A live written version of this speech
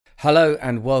Hello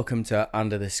and welcome to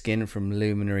Under the Skin from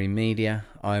Luminary Media.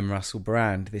 I'm Russell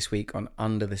Brand. This week on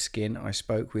Under the Skin, I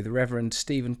spoke with Reverend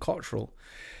Stephen Cottrell,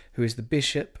 who is the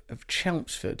Bishop of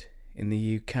Chelmsford in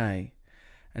the UK,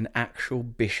 an actual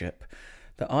bishop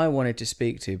that I wanted to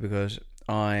speak to because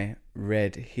I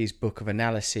read his book of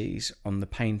analyses on the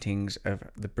paintings of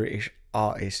the British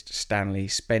artist Stanley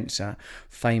Spencer,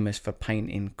 famous for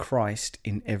painting Christ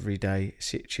in everyday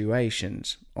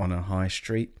situations on a high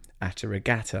street, at a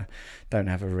regatta. Don't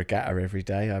have a regatta every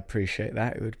day, I appreciate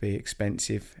that. It would be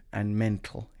expensive and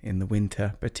mental in the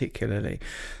winter particularly.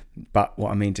 But what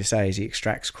I mean to say is he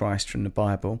extracts Christ from the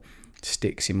Bible,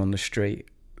 sticks him on the street,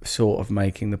 sort of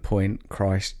making the point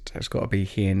Christ has got to be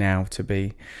here now to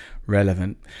be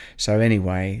relevant. So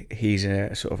anyway, he's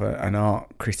a sort of an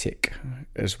art critic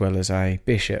as well as a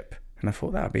bishop, and I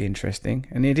thought that would be interesting.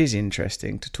 And it is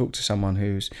interesting to talk to someone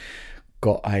who's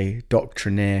got a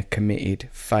doctrinaire committed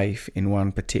faith in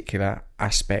one particular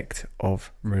aspect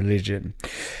of religion.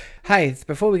 Hey,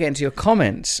 before we get into your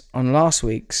comments on last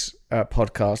week's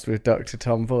podcast with Dr.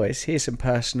 Tom Boyce, here's some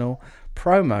personal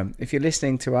promo. If you're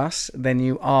listening to us, then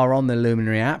you are on the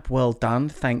Luminary app. Well done.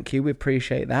 Thank you. We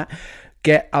appreciate that.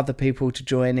 Get other people to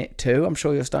join it too. I'm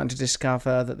sure you're starting to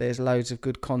discover that there's loads of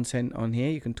good content on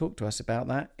here. You can talk to us about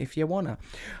that if you wanna.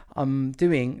 I'm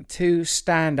doing 2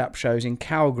 stand-up shows in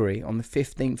Calgary on the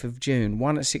 15th of June,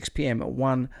 one at 6 p.m. and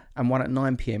one at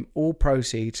 9 p.m. All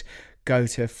proceeds go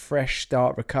to Fresh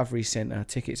Start Recovery Centre.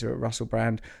 Tickets are at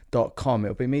russellbrand.com.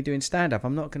 It'll be me doing stand-up.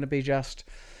 I'm not going to be just,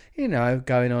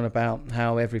 going on about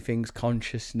how everything's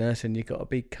consciousness and you've got to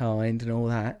be kind and all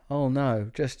that. Oh no,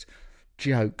 just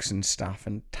jokes and stuff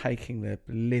and taking the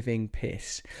living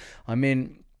piss. I'm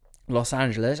in Los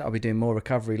Angeles. I'll be doing more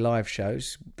recovery live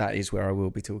shows. That is where I will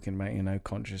be talking about,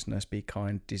 consciousness, be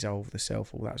kind, dissolve the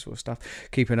self, all that sort of stuff.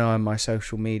 Keep an eye on my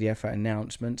social media for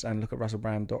announcements and look at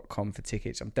russellbrand.com for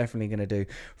tickets. I'm definitely going to do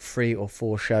 3 or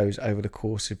 4 shows over the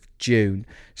course of June.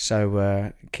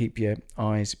 So keep your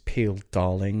eyes peeled,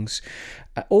 darlings.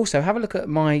 Also, have a look at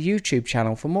my YouTube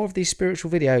channel for more of these spiritual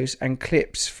videos and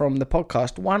clips from the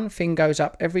podcast. One thing goes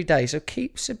up every day, so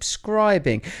keep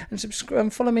subscribing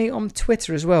and follow me on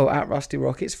Twitter as well at Rusty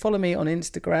Rockets. Follow me on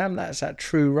Instagram, that's at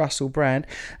True Russell Brand,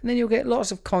 and then you'll get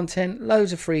lots of content,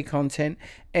 loads of free content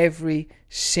every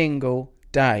single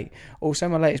day. Also,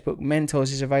 my latest book,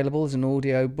 Mentors, is available as an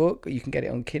audio book. You can get it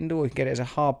on Kindle, or you can get it as a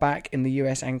hardback in the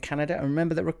US and Canada. And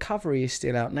remember that Recovery is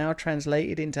still out now,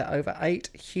 translated into over 8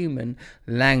 human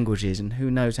languages, and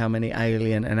who knows how many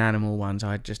alien and animal ones.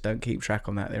 I just don't keep track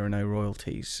on that. There are no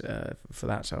royalties for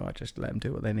that, so I just let them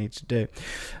do what they need to do.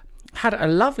 Had a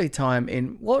lovely time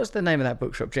in, what was the name of that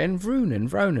bookshop, Jen?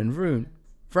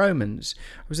 Vroman's.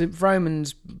 I was at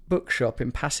Vroman's bookshop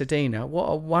in Pasadena. What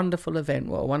a wonderful event.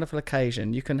 What a wonderful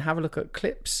occasion. You can have a look at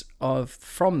clips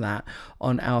from that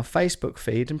on our Facebook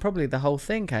feed, and probably the whole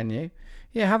thing, can you?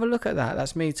 Yeah, have a look at that.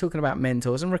 That's me talking about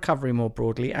mentors and recovery more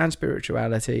broadly and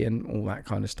spirituality and all that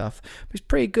kind of stuff. But it's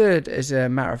pretty good, as a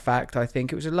matter of fact. I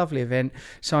think it was a lovely event.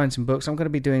 Signed some books. I'm going to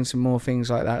be doing some more things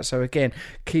like that. So again,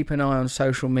 keep an eye on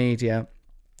social media.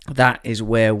 That is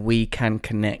where we can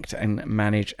connect and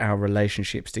manage our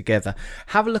relationships together.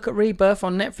 Have a look at Rebirth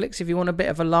on Netflix if you want a bit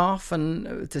of a laugh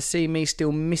and to see me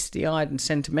still misty-eyed and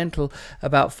sentimental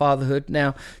about fatherhood.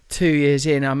 Now, 2 years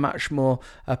in, I'm much more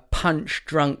a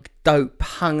punch-drunk dope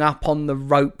hung up on the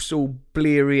ropes, all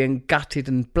bleary and gutted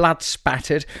and blood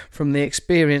spattered from the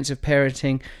experience of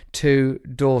parenting 2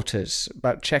 daughters.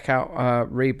 But check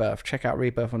out Rebirth. Check out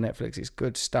Rebirth on Netflix. It's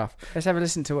good stuff. Let's have a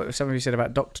listen to what some of you said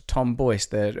about Dr. Tom Boyce,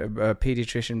 the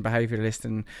paediatrician, behaviouralist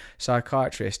and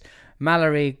psychiatrist.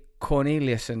 Mallory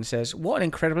Corneliuson says, what an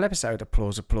incredible episode.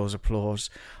 Applause, applause, applause.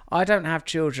 I don't have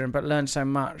children but learned so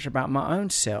much about my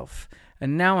own self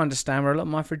and now understand where a lot of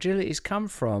my fragilities come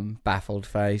from. Baffled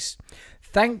face.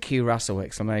 Thank you, Russell,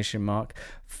 exclamation mark.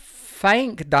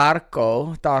 Frank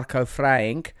Darko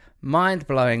Frank,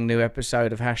 mind-blowing new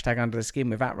episode of Hashtag Under the Skin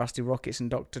with @Rusty Rockets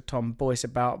and Dr. Tom Boyce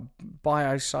about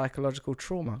biopsychological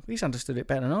trauma. He's understood it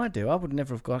better than I do. I would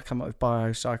never have come up with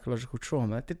biopsychological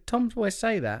trauma. Did Tom Boyce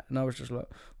say that? And I was just like,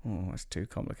 oh, that's too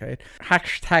complicated.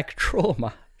 Hashtag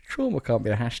trauma. Trauma can't be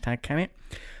a hashtag, can it?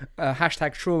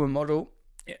 Hashtag trauma model.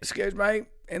 Excuse me,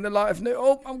 in the light of new...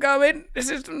 Oh, I'm going. This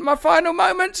is my final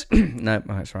moments. No,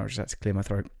 that's right. I just had to clear my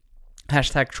throat.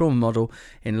 Hashtag trauma model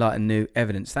in light of new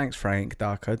evidence. Thanks, Frank.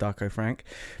 Darko Frank.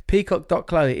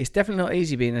 Peacock.Chloe. It's definitely not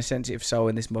easy being a sensitive soul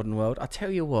in this modern world. I tell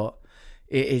you what,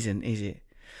 it isn't, is it?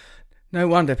 No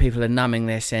wonder people are numbing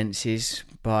their senses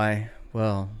by,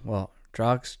 well, what?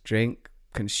 Drugs, drink,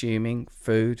 consuming,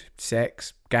 food,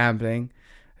 sex, gambling.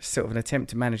 It's sort of an attempt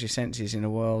to manage your senses in a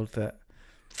world that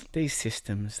these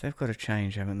systems, they've got to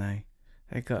change, haven't they?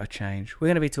 They've got to change. We're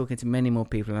going to be talking to many more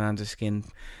people on Underskin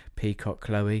Peacock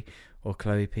Chloe, or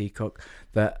Chloe Peacock,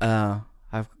 that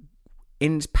have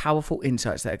powerful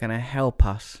insights that are going to help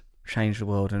us change the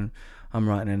world. And I'm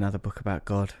writing another book about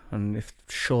God, and if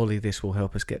surely this will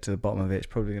help us get to the bottom of it. It's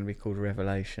probably going to be called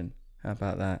Revelation. How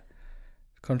about that?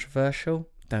 Controversial?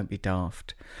 Don't be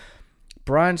daft.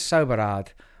 Brian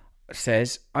Soberard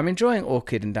says, I'm enjoying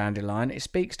Orchid and Dandelion. It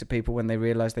speaks to people when they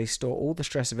realise they store all the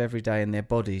stress of every day in their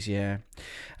bodies, and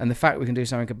the fact we can do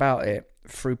something about it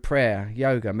through prayer,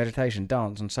 yoga, meditation,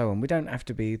 dance and so on. We don't have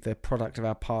to be the product of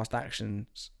our past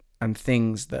actions and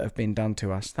things that have been done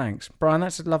to us. Thanks. Brian,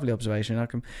 that's a lovely observation. I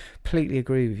completely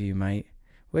agree with you, mate.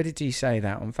 Where did you say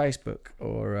that? On Facebook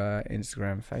or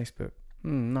Instagram? Facebook.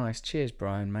 Nice. Cheers,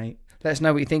 Brian, mate. Let us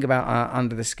know what you think about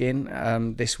Under the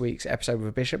Skin, this week's episode with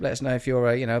a bishop. Let us know if you're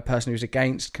a person who's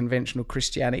against conventional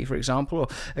Christianity, for example, or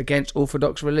against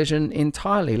Orthodox religion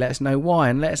entirely. Let us know why,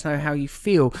 and let us know how you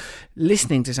feel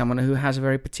listening to someone who has a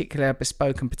very particular,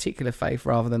 bespoke and particular faith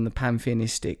rather than the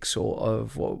pantheistic sort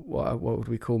of, what would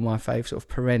we call my faith, sort of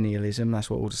perennialism.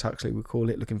 That's what Aldous Huxley would call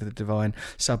it, looking for the divine,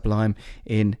 sublime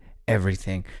in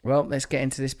everything. Well, let's get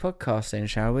into this podcast then,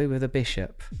 shall we, with a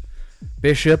bishop.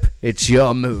 Bishop, it's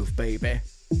your move, baby.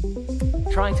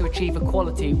 Trying to achieve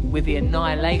equality with the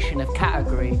annihilation of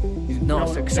category is not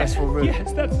a successful route.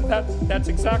 Yes, that's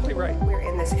exactly right. We're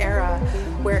in this era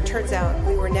where it turns out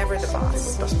we were never the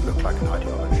boss. It doesn't look like an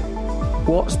ideology.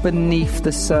 What's beneath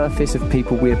the surface of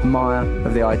people we admire,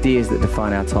 of the ideas that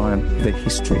define our time, the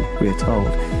history we are told?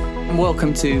 And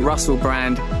welcome to Russell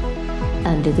Brand.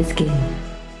 Under the Skin.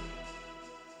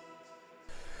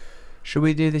 Should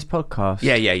we do this podcast?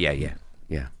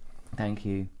 Yeah. Thank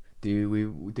you. Do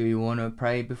you want to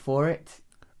pray before it?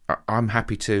 I'm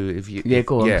happy to. If you,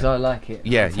 go on, because I like it.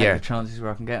 Yeah. The chances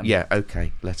where I can get them. Yeah.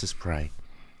 Okay. Let us pray.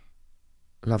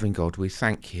 Loving God, we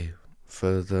thank you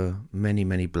for the many,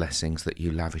 many blessings that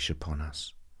you lavish upon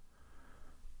us.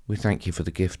 We thank you for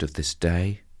the gift of this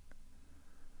day.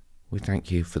 We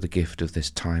thank you for the gift of this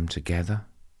time together.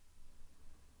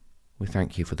 We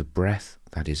thank you for the breath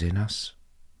that is in us.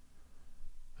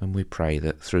 And we pray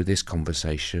that through this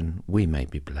conversation we may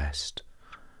be blessed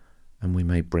and we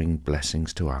may bring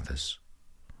blessings to others.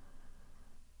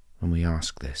 And we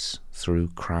ask this through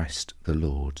Christ the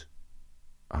Lord.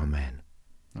 Amen.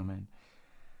 Amen.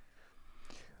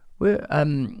 Well,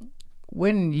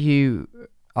 when you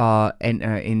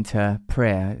enter into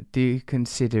prayer, do you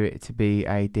consider it to be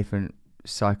a different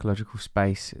psychological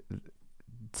space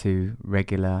to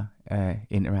regular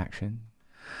interaction?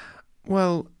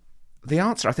 Well, the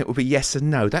answer, I think, would be yes and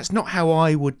no. That's not how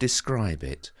I would describe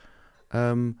it.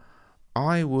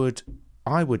 I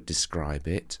would describe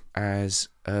it as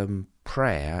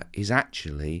prayer is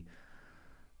actually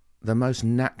the most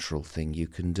natural thing you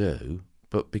can do,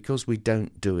 but because we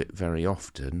don't do it very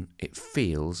often, it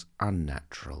feels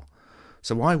unnatural.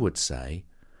 So I would say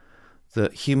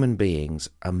that human beings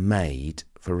are made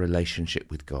for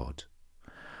relationship with God.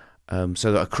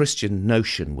 So that a Christian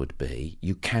notion would be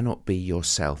you cannot be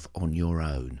yourself on your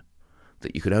own,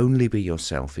 that you can only be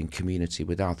yourself in community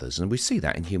with others. And we see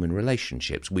that in human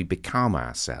relationships. We become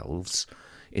ourselves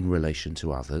in relation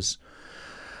to others,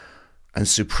 and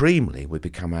supremely we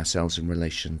become ourselves in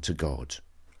relation to God.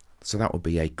 So that would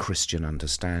be a Christian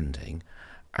understanding.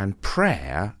 And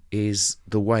prayer is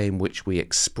the way in which we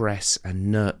express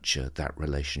and nurture that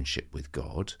relationship with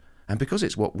God. And because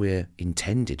it's what we're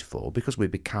intended for, because we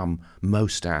become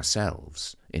most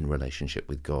ourselves in relationship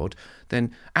with God,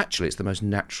 then actually it's the most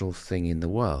natural thing in the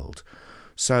world.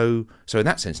 So in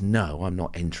that sense, no, I'm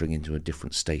not entering into a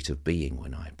different state of being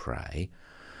when I pray,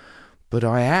 but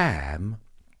I am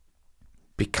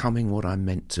becoming what I'm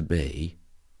meant to be,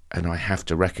 and I have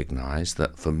to recognise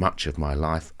that for much of my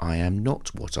life I am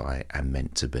not what I am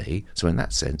meant to be. So in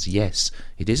that sense, yes,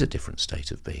 it is a different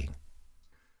state of being.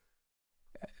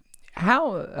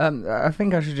 How I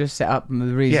think I should just set up the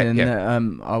reason that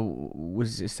I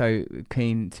was so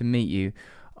keen to meet you.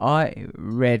 I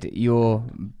read your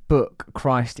book,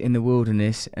 Christ in the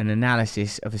Wilderness, an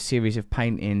analysis of a series of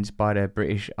paintings by the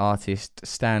British artist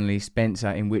Stanley Spencer,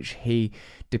 in which he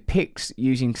depicts,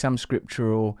 using some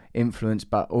scriptural influence,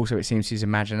 but also it seems his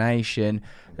imagination,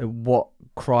 what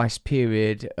Christ's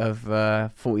period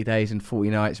of 40 days and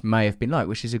 40 nights may have been like,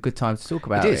 which is a good time to talk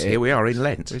about it. It is. Here we are in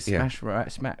Lent. We're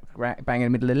smack bang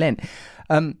in the middle of Lent.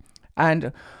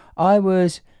 And I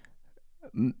was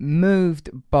moved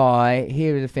by,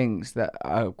 here are the things that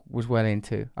I was well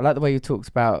into. I like the way you talked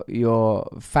about your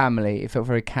family. It felt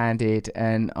very candid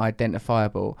and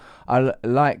identifiable. I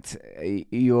liked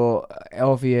your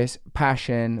obvious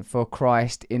passion for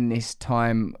Christ in this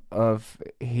time of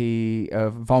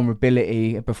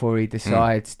vulnerability before he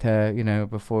decides to,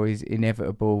 before his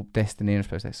inevitable destiny. And I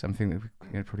suppose that's something that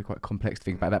probably quite complex to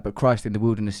think about that. But Christ in the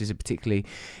wilderness is a particularly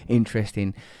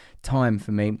interesting time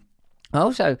for me.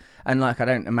 Also, and I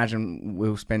don't imagine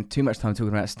we'll spend too much time talking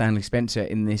about Stanley Spencer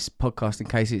in this podcast in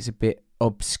case it's a bit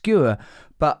obscure,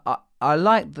 but I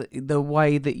like the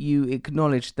way that you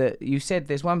acknowledged that you said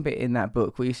there's one bit in that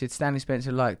book where you said Stanley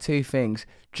Spencer liked two things,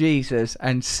 Jesus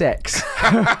and sex.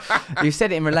 You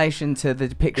said it in relation to the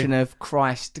depiction of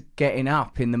Christ getting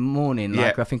up in the morning.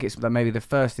 I think it's maybe the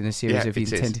first in a series of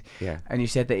his intended. Yeah. And you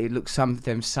said that it looks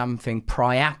something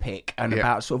priapic and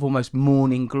about sort of almost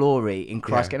morning glory in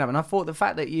Christ getting up. And I thought the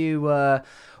fact that you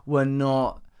were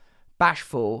not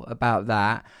bashful about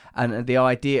that, and the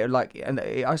idea and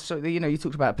I saw, you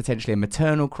talked about potentially a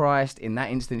maternal Christ. In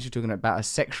that instance, you're talking about a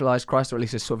sexualized Christ, or at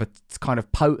least a sort of a kind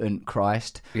of potent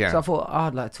Christ. So I thought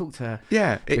I'd like to talk to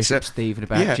Bishop Stephen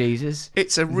about Jesus.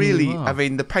 It's a really,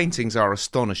 the paintings are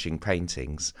astonishing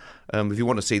paintings. If you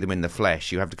want to see them in the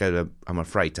flesh, you have to go to, I'm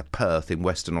afraid, to Perth in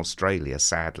Western Australia,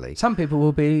 sadly. Some people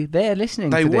will be there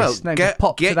listening to this. They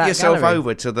will. Get yourself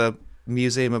over to the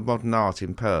Museum of Modern Art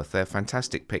in Perth. They're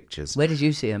fantastic pictures. Where did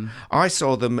you see them? I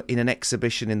saw them in an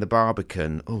exhibition in the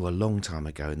Barbican, a long time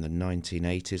ago, in the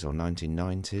 1980s or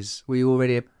 1990s. Were you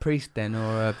already a priest then,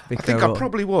 or a vicar? I think I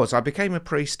probably was. I became a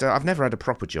priest. I've never had a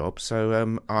proper job,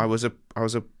 so I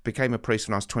became a priest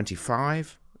when I was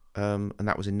 25, and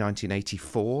that was in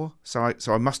 1984. So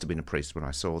I must have been a priest when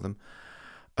I saw them.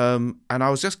 And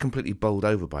I was just completely bowled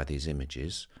over by these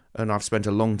images, and I've spent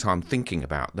a long time thinking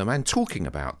about them and talking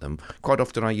about them. Quite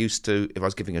often I used to, if I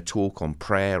was giving a talk on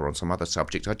prayer or on some other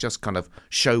subject, I'd just kind of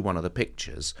show one of the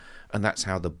pictures, and that's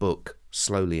how the book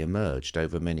slowly emerged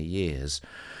over many years.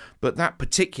 But that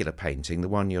particular painting, the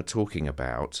one you're talking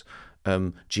about,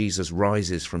 Jesus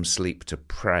rises from sleep to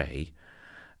pray,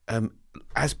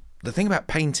 as the thing about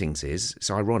paintings is,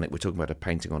 it's ironic we're talking about a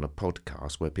painting on a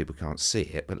podcast where people can't see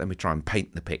it, but let me try and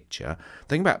paint the picture. The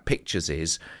thing about pictures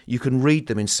is you can read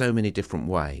them in so many different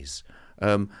ways.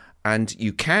 And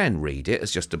you can read it as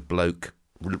just a bloke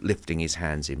lifting his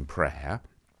hands in prayer.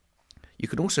 You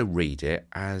can also read it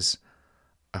as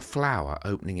a flower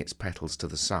opening its petals to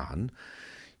the sun.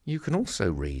 You can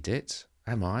also read it,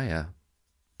 am I, a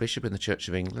bishop in the Church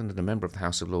of England and a member of the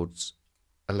House of Lords,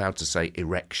 allowed to say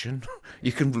erection?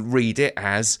 You can read it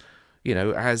as,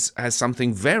 as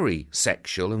something very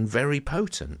sexual and very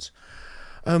potent.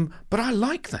 But I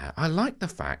like that. I like the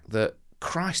fact that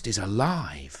Christ is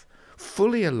alive,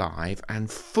 fully alive and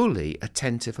fully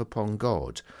attentive upon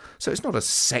God. So it's not a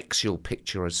sexual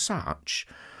picture as such,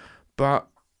 but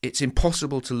it's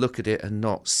impossible to look at it and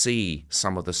not see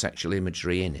some of the sexual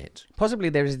imagery in it. Possibly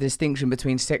there is a distinction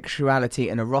between sexuality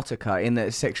and erotica, in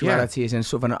that sexuality is in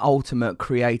sort of an ultimate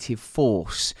creative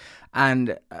force.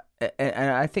 And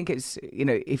I think it's,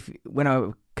 when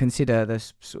I consider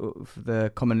this sort of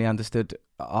the commonly understood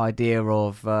idea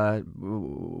of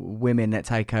women that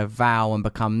take a vow and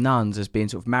become nuns as being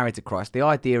sort of married to Christ, the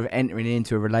idea of entering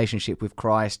into a relationship with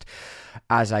Christ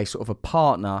as a sort of a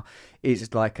partner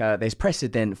is like there's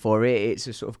precedent for it. It's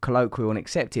a sort of colloquial and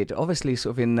accepted. Obviously,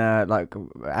 sort of in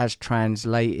as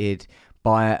translated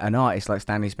by an artist like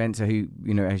Stanley Spencer, who,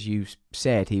 as you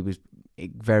said, he was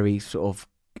very sort of,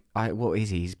 what is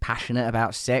he? He's passionate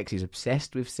about sex. He's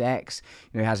obsessed with sex.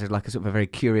 He has a sort of a very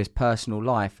curious personal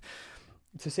life.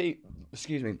 To see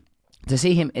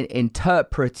him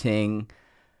interpreting,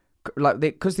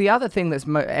 because the other thing that's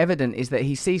evident is that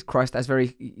he sees Christ as very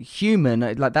human.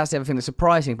 That's the other thing that's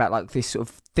surprising about this sort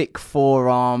of thick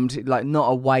forearmed, not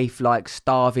a waif,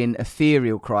 starving,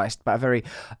 ethereal Christ, but a very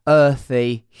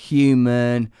earthy,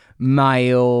 human,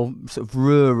 male, sort of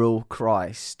rural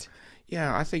Christ.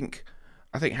 Yeah, I think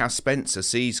how Spencer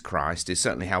sees Christ is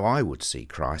certainly how I would see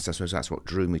Christ. I suppose that's what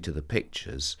drew me to the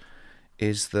pictures,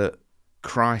 is that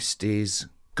Christ is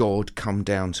God come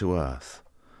down to earth.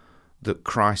 That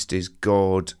Christ is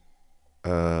God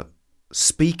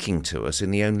speaking to us in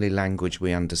the only language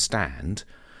we understand,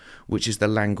 which is the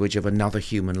language of another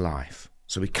human life.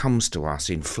 So he comes to us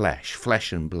in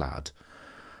flesh and blood,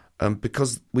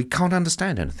 because we can't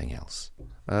understand anything else.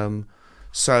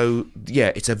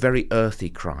 It's a very earthy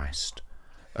Christ.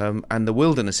 And the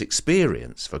wilderness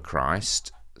experience for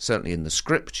Christ, certainly in the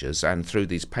scriptures and through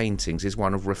these paintings, is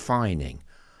one of refining,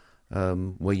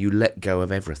 where you let go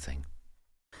of everything.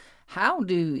 How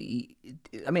do you,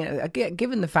 I mean,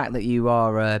 given the fact that you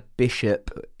are a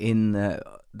bishop in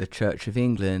the Church of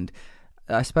England,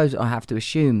 I suppose I have to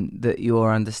assume that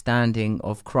your understanding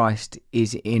of Christ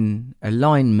is in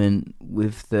alignment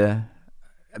with that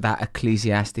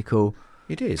ecclesiastical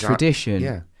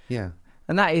tradition. Yeah.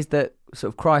 And that is that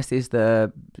sort of Christ is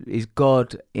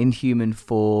God in human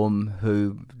form,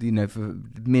 who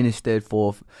ministered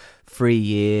for 3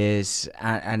 years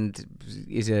and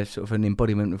is a sort of an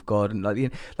embodiment of God,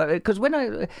 and because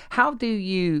how do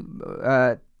you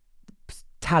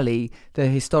tally the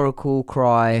historical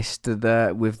Christ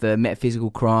with the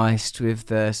metaphysical Christ, with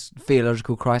the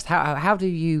theological Christ? How do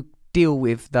you deal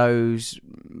with those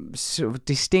sort of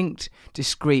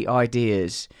discrete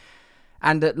ideas?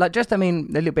 And a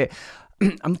little bit.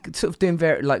 I'm sort of doing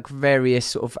various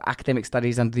sort of academic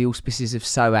studies under the auspices of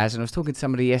SOAS, and I was talking to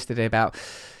somebody yesterday about.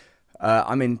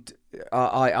 I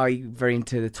very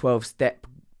into the 12-step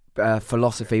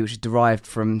philosophy, which is derived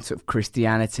from sort of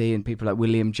Christianity, and people like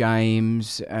William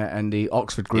James and the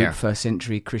Oxford group, first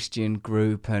century Christian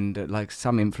group, and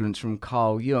some influence from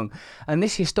Carl Jung. And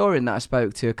this historian that I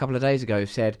spoke to a couple of days ago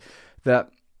said that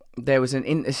there was an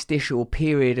interstitial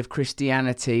period of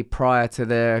Christianity prior to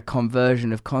the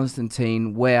conversion of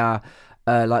Constantine where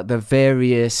the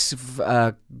various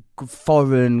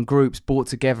foreign groups brought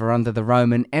together under the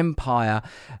Roman Empire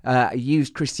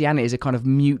used Christianity as a kind of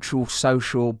mutual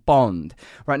social bond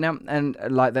right now, and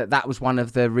that was one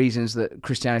of the reasons that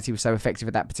Christianity was so effective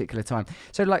at that particular time.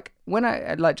 So when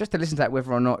I just to listen to that,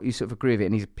 whether or not you sort of agree with it,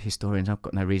 and he's a historian, I've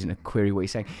got no reason to query what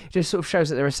he's saying, it just sort of shows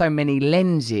that there are so many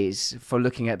lenses for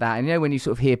looking at that. And when you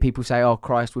sort of hear people say, oh,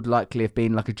 Christ would likely have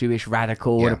been like a Jewish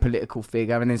radical and a political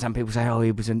figure, and then some people say, oh,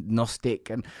 he was a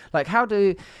Gnostic, and how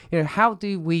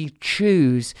do we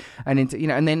choose and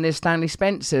then there's Stanley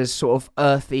Spencer's sort of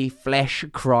earthy flesh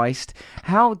Christ.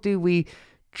 How do we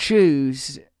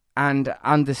choose and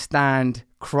understand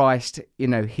Christ,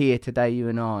 here today, you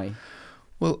and I?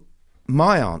 Well,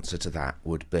 my answer to that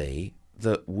would be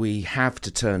that we have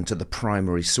to turn to the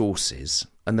primary sources,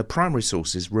 and the primary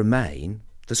sources remain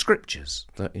the scriptures,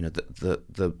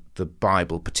 the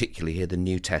Bible, particularly here the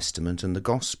New Testament and the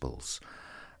Gospels.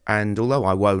 And although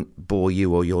I won't bore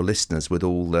you or your listeners with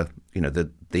all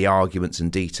the arguments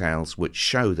and details which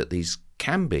show that these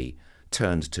can be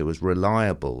turned to as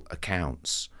reliable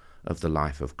accounts of the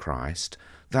life of Christ,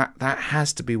 that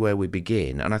has to be where we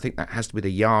begin, and I think that has to be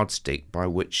the yardstick by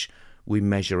which we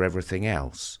measure everything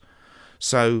else.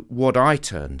 So what I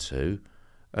turn to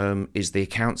is the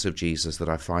accounts of Jesus that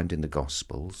I find in the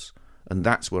Gospels, and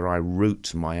that's where I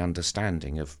root my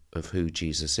understanding of who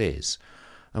Jesus is.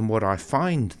 And what I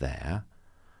find there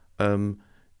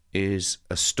is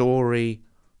a story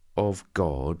of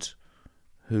God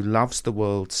who loves the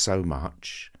world so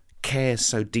much, cares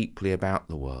so deeply about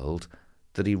the world,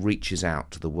 that he reaches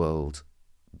out to the world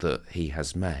that he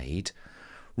has made,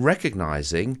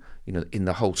 recognising, in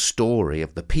the whole story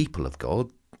of the people of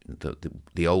God,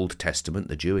 the Old Testament,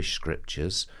 the Jewish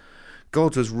scriptures,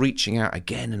 God was reaching out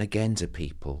again and again to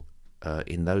people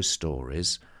in those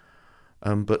stories.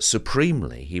 But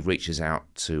supremely, he reaches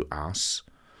out to us.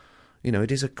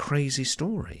 It is a crazy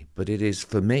story, but it is,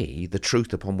 for me, the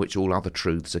truth upon which all other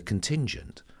truths are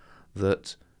contingent.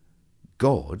 That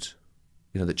God,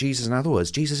 that Jesus, in other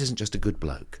words, Jesus isn't just a good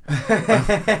bloke.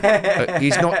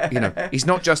 He's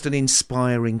not just an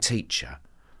inspiring teacher.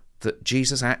 That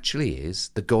Jesus actually is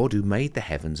the God who made the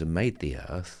heavens and made the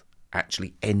earth,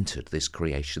 actually entered this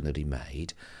creation that he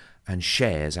made and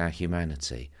shares our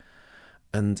humanity.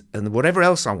 And whatever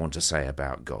else I want to say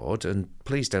about God, and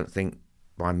please don't think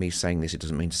by me saying this it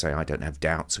doesn't mean to say I don't have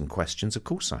doubts and questions. Of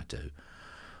course I do.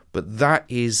 But that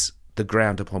is the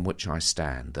ground upon which I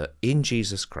stand, that in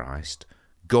Jesus Christ,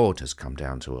 God has come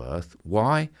down to earth.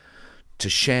 Why? To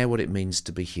share what it means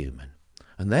to be human.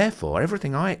 And therefore,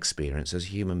 everything I experience as a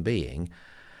human being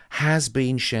has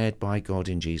been shared by God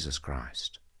in Jesus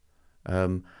Christ.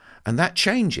 And that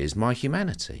changes my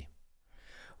humanity.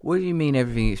 What do you mean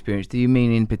everything you experience? Do you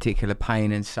mean in particular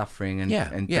pain and suffering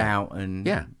and doubt and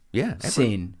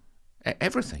sin?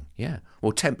 Everything,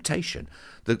 or temptation.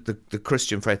 The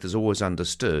Christian faith has always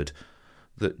understood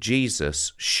that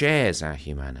Jesus shares our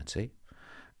humanity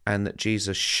and that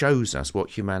Jesus shows us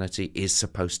what humanity is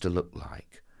supposed to look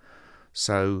like.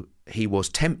 So he was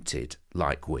tempted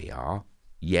like we are,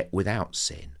 yet without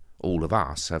sin. All of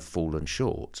us have fallen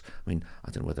short. I mean,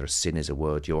 I don't know whether sin is a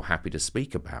word you're happy to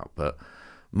speak about, but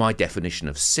my definition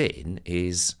of sin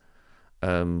is,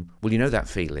 that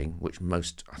feeling which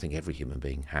I think every human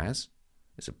being has.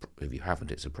 If you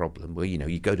haven't, it's a problem. Where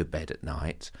you go to bed at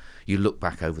night, you look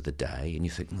back over the day, and you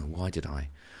think, why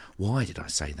Why did I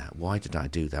say that? Why did I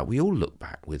do that? We all look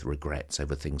back with regrets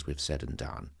over things we've said and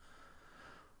done.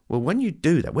 Well, when you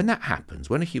do that, when that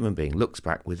happens, when a human being looks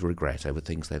back with regret over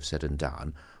things they've said and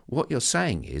done, what you're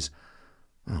saying is,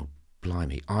 oh,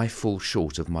 blimey, I fall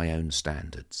short of my own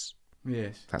standards.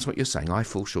 Yes. That's what you're saying. I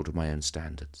fall short of my own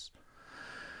standards.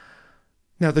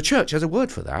 Now, the church has a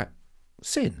word for that: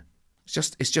 sin.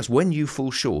 It's just when you fall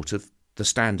short of the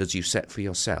standards you set for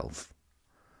yourself.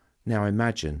 Now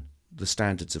imagine the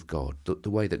standards of God, the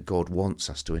way that God wants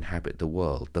us to inhabit the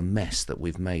world, the mess that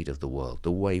we've made of the world,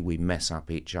 the way we mess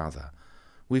up each other.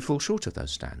 We fall short of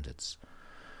those standards.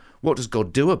 What does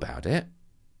God do about it?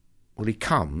 Well, he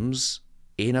comes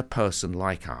in a person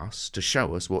like us to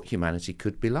show us what humanity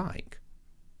could be like.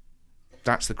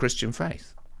 That's the Christian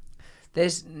faith.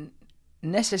 There's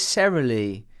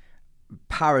necessarily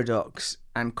paradox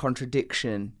and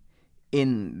contradiction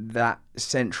in that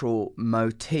central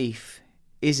motif,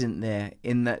 isn't there?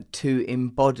 In that to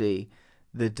embody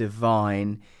the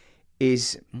divine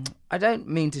is, I don't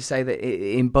mean to say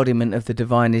that embodiment of the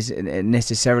divine is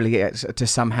necessarily to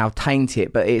somehow taint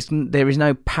it, but there is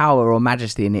no power or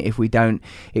majesty in it if we don't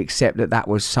accept that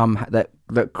was that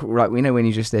like we know when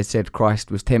you just said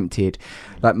Christ was tempted.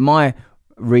 Like my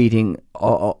reading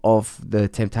of the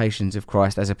temptations of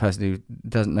Christ as a person who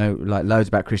doesn't know like loads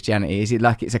about Christianity, is it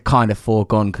like it's a kind of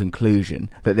foregone conclusion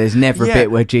that there's never a bit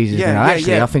where Jesus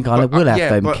I think I will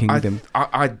have them kingdom.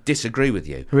 I disagree with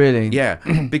you. Really? Yeah,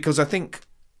 because I think,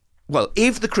 well,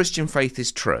 if the Christian faith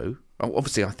is true,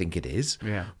 obviously I think it is,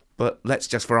 but let's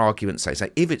just for argument's sake say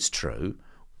if it's true,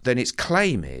 then its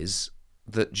claim is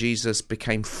that Jesus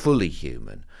became fully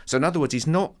human. So in other words, it's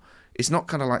not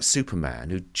kind of like Superman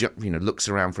who looks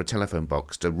around for a telephone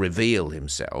box to reveal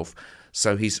himself.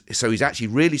 So he's actually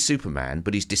really Superman,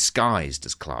 but he's disguised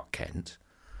as Clark Kent.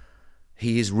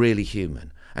 He is really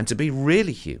human. And to be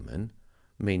really human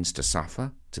means to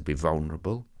suffer, to be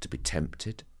vulnerable, to be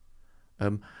tempted,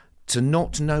 to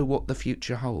not know what the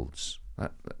future holds.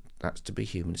 That's to be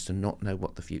human, is to not know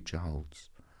what the future holds.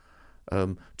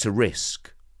 To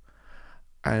risk.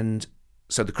 And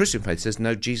so the Christian faith says,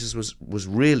 no, Jesus was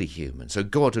really human. So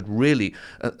God had really...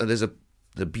 there's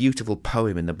the beautiful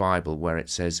poem in the Bible where it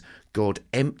says, God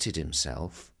emptied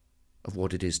himself of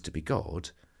what it is to be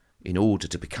God in order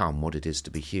to become what it is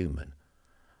to be human.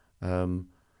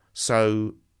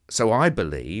 So I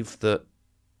believe that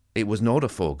it was not a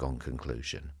foregone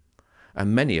conclusion.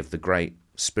 And many of the great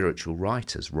spiritual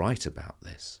writers write about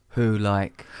this. Who,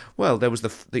 like? Well, there was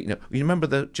do you remember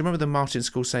the Martin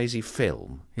Scorsese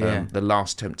film, The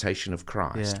Last Temptation of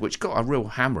Christ, which got a real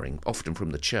hammering, often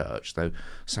from the church, though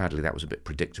sadly that was a bit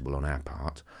predictable on our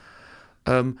part.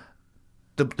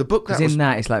 The book that was in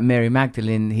that, it's like Mary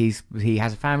Magdalene. He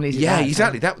has a family.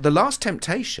 Exactly. That the Last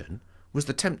Temptation was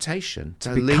the temptation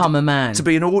to become a man, to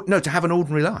be to have an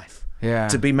ordinary life,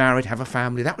 to be married, have a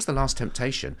family. That was the last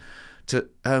temptation.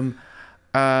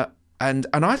 And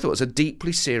I thought it was a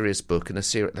deeply serious book and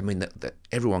that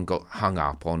everyone got hung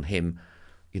up on him,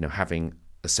 having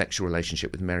a sexual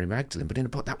relationship with Mary Magdalene. But in a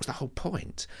book, that was the whole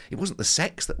point. It wasn't the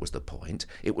sex that was the point.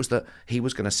 It was that he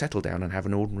was going to settle down and have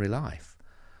an ordinary life.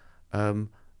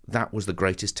 That was the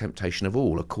greatest temptation of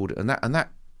all, and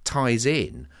that ties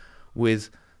in with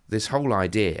this whole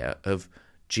idea of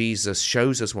Jesus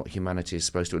shows us what humanity is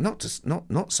supposed to do.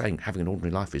 Not saying having an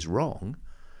ordinary life is wrong,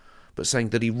 but saying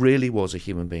that he really was a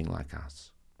human being like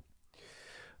us.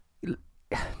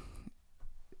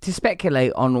 To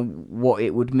speculate on what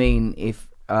it would mean if,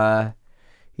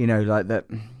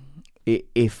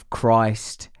 if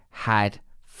Christ had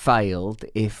failed,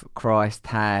 if Christ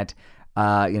had,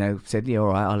 said, all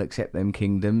right, I'll accept them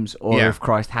kingdoms, or if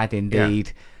Christ had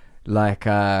indeed,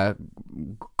 got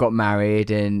married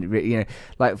and,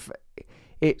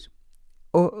 it's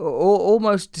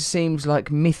almost seems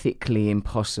like mythically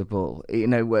impossible,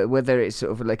 whether it's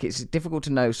sort of like it's difficult to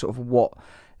know sort of what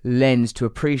lens to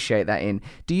appreciate that in.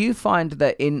 Do you find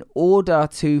that in order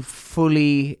to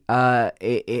fully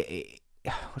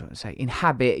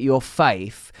inhabit your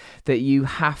faith, that you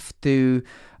have to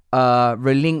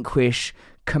relinquish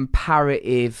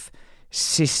comparative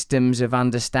systems of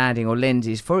understanding or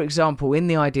lenses? For example, in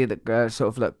the idea that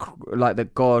that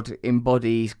God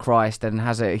embodies Christ and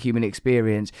has a human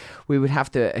experience, we would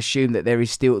have to assume that there is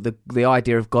still the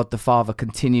idea of God the Father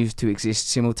continues to exist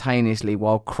simultaneously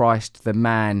while Christ the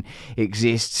man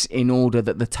exists, in order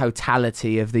that the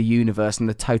totality of the universe and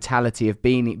the totality of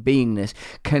beingness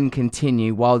can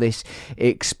continue while this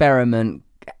experiment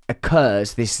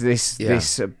occurs, this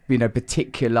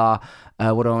particular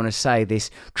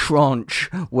this tranche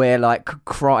where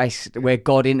where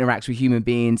God interacts with human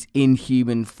beings in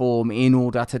human form in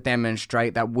order to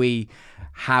demonstrate that we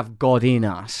have God in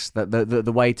us, that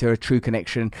the way to a true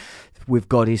connection with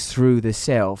God is through the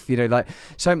self.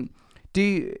 So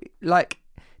do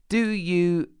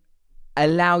you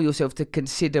allow yourself to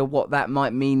consider what that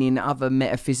might mean in other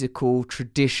metaphysical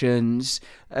traditions?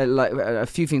 Like a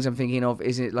few things I'm thinking of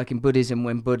is it like in Buddhism,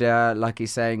 when Buddha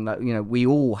is saying that we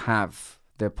all have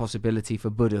the possibility for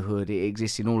Buddhahood. It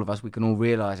exists in all of us. We can all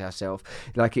realize ourselves.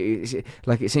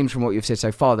 It seems from what you've said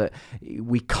so far that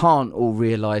we can't all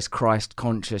realize Christ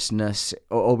consciousness,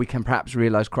 or we can perhaps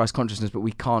realize Christ consciousness, but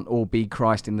we can't all be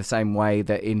Christ in the same way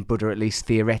that in Buddha, at least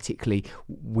theoretically,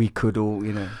 we could all.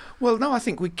 Well, no, I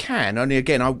think we can. Only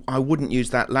again, I wouldn't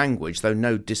use that language, though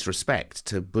no disrespect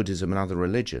to Buddhism and other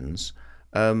religions.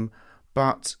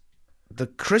 But the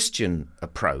Christian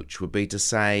approach would be to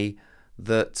say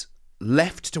that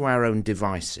left to our own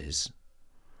devices,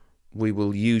 we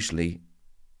will usually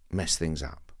mess things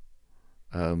up.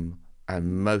 And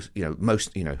most,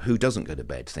 who doesn't go to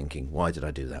bed thinking, why did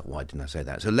I do that? Why didn't I say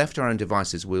that? So left to our own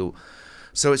devices,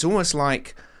 so it's almost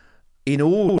like, in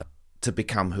order to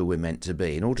become who we're meant to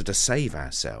be, in order to save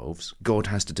ourselves, God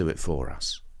has to do it for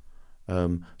us.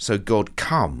 So God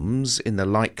comes in the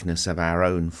likeness of our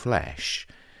own flesh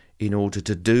in order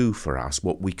to do for us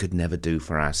what we could never do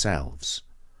for ourselves.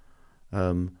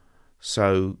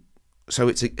 So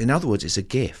it's in other words, it's a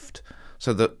gift.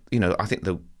 So that I think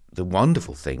the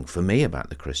wonderful thing for me about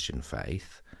the Christian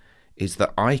faith is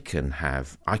that I can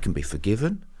be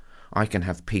forgiven, I can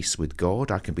have peace with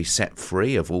God, I can be set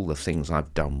free of all the things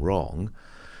I've done wrong,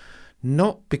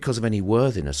 not because of any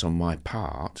worthiness on my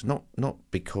part, not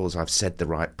because I've said the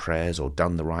right prayers or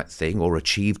done the right thing or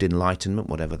achieved enlightenment,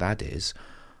 whatever that is.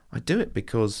 I do it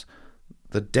because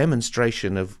the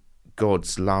demonstration of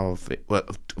God's love,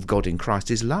 of God in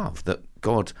Christ, is love. That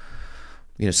God,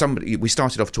 we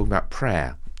started off talking about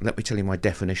prayer. Let me tell you my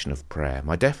definition of prayer.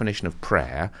 My definition of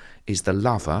prayer is the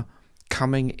lover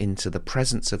coming into the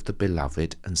presence of the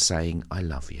beloved and saying, I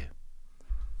love you.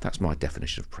 That's my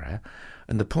definition of prayer.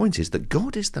 And the point is that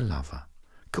God is the lover.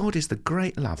 God is the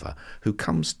great lover who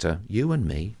comes to you and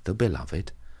me, the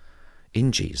beloved,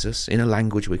 in Jesus, in a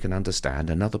language we can understand,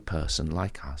 another person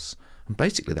like us. And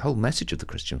basically the whole message of the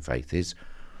Christian faith is,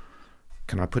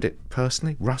 can I put it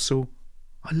personally? Russell,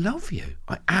 I love you.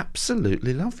 I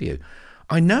absolutely love you.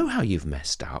 I know how you've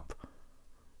messed up,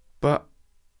 but,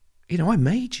 I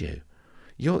made you.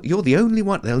 You're the only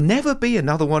one. There'll never be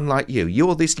another one like you.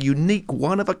 You're this unique,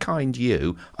 one-of-a-kind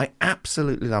you. I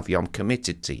absolutely love you. I'm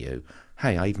committed to you.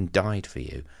 Hey, I even died for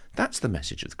you. That's the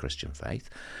message of the Christian faith.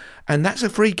 And that's a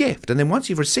free gift. And then once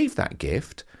you've received that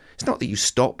gift, it's not that you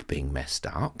stop being messed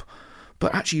up,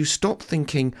 but actually you stop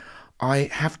thinking,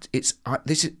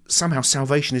 somehow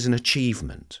salvation is an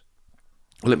achievement.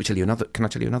 Well, let me tell you can I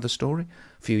tell you another story?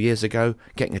 A few years ago,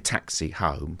 getting a taxi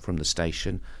home from the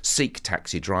station, Sikh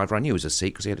taxi driver. I knew he was a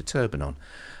Sikh because he had a turban on.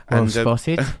 Well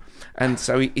spotted. And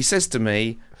so he says to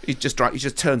me, he just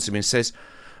turns to me and says,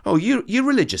 oh, you're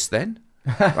religious then?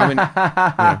 I mean,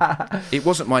 it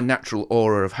wasn't my natural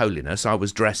aura of holiness. I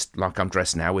was dressed like I'm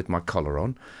dressed now with my collar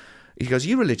on. He goes,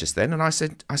 you religious then? And I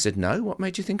said, no. What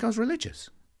made you think I was religious?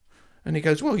 And he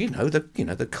goes, well,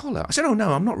 the collar. I said, oh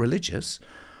no, I'm not religious.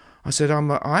 I said,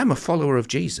 I am a follower of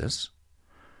Jesus.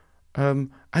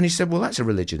 And he said, well, that's a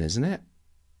religion, isn't it?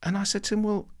 And I said to him,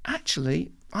 well,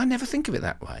 actually, I never think of it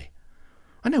that way.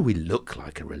 I know we look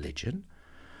like a religion,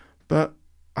 but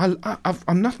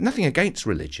I'm nothing against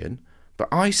religion, but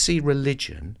I see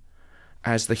religion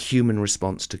as the human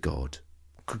response to God.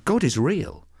 God is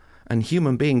real, and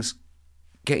human beings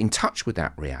get in touch with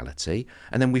that reality,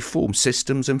 and then we form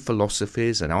systems and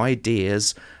philosophies and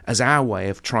ideas as our way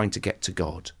of trying to get to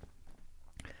God.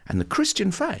 And the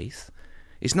Christian faith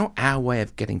is not our way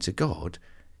of getting to God,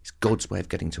 it's God's way of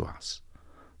getting to us.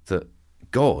 That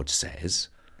God says,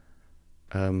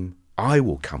 I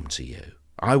will come to you.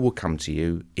 I will come to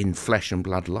you in flesh and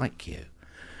blood like you.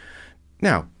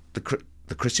 Now,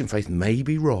 the Christian faith may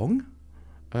be wrong.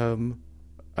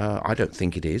 I don't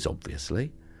think it is,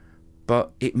 obviously.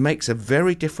 But it makes a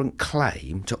very different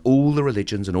claim to all the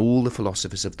religions and all the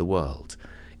philosophies of the world.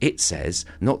 It says,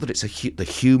 not that it's the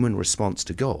human response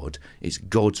to God, it's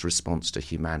God's response to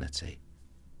humanity.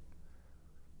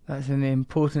 That's an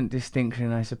important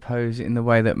distinction, I suppose, in the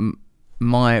way that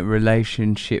my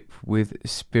relationship with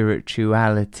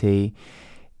spirituality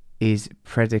is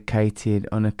predicated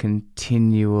on a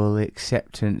continual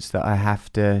acceptance that I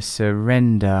have to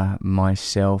surrender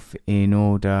myself in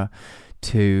order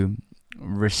to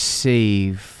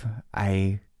receive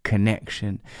a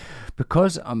connection,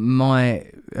 because my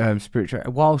spiritual,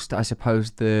 whilst I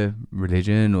suppose the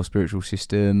religion or spiritual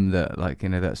system that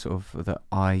that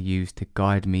I use to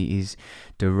guide me is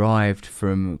derived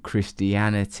from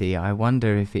Christianity, I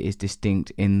wonder if it is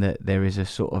distinct in that there is a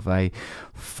sort of a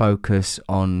focus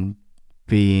on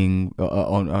being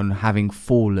on having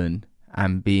fallen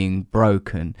and being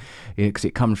broken, because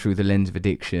it comes through the lens of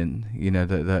addiction.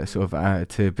 The sort of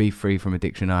to be free from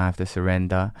addiction, I have to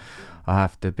surrender. I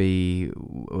have to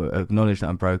acknowledge that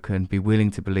I'm broken, be willing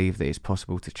to believe that it's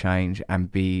possible to change, and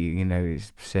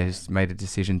it says, made a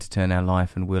decision to turn our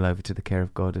life and will over to the care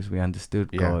of God as we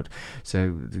understood God.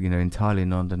 So, entirely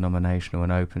non-denominational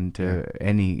and open to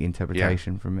any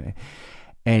interpretation from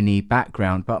any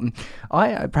background. But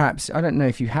I don't know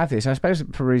if you have this. I suppose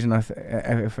the reason I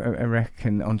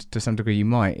reckon to some degree you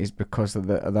might is because of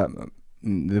that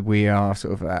we are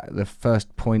sort of at the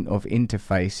first point of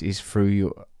interface is through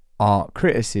your art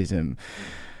criticism,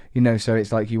 so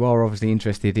it's like you are obviously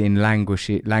interested in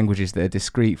languages that are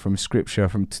discrete from scripture,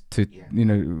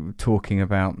 talking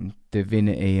about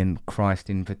divinity and Christ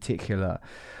in particular.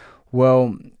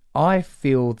 Well, I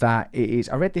feel that it is.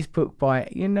 I read this book by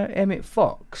Emmett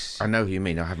Fox. I know who you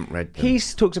mean. I haven't read them. He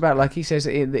talks about, he says,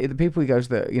 the people he goes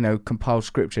that compile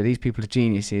scripture. These people are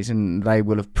geniuses, and they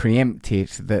will have preempted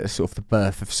the sort of the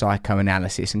birth of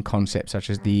psychoanalysis and concepts such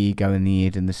as the ego and the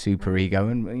id and the superego,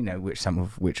 and some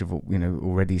of which have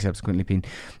already subsequently been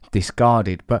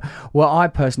discarded. But what I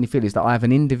personally feel is that I have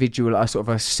an individual, a sort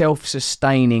of a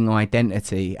self-sustaining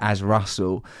identity as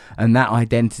Russell, and that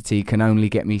identity can only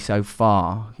get me so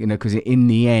far. Because in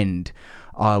the end,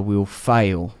 I will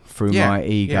fail through my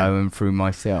ego and through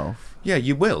myself. Yeah,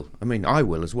 you will. I mean, I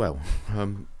will as well.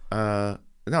 And I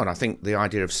think the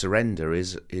idea of surrender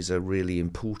is a really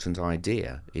important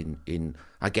idea in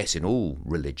I guess in all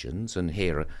religions. And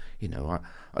here,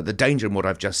 the danger in what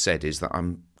I've just said is that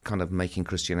I'm kind of making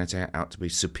Christianity out to be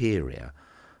superior.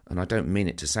 And I don't mean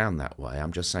it to sound that way.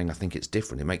 I'm just saying I think it's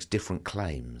different. It makes different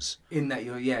claims.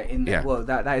 Well,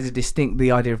 that is a distinct,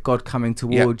 the idea of God coming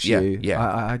towards you.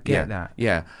 I get that.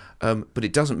 Yeah. But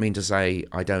it doesn't mean to say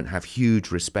I don't have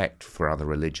huge respect for other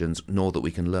religions, nor that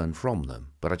we can learn from them.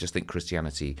 But I just think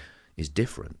Christianity is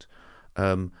different.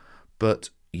 But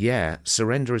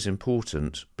surrender is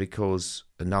important because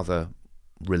another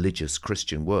religious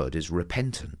Christian word is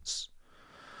repentance.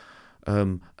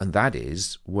 And that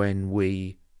is when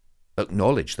we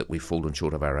acknowledge that we've fallen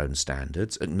short of our own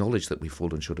standards, acknowledge that we've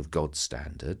fallen short of God's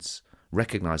standards,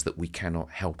 recognise that we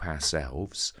cannot help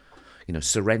ourselves.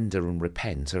 Surrender and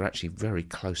repent are actually very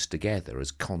close together as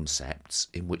concepts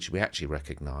in which we actually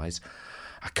recognise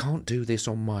I can't do this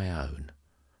on my own.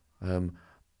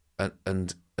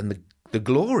 And the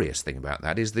glorious thing about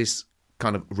that is this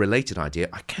kind of related idea,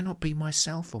 I cannot be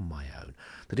myself on my own.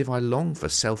 That if I long for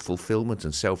self-fulfilment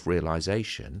and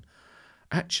self-realisation,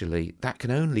 actually, that can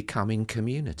only come in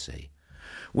community,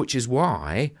 which is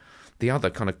why the other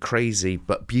kind of crazy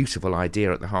but beautiful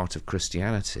idea at the heart of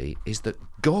Christianity is that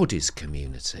God is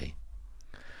community.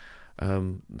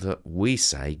 That we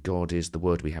say God is, the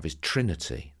word we have is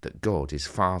Trinity, that God is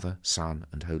Father, Son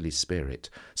and Holy Spirit.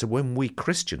 So when we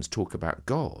Christians talk about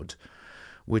God,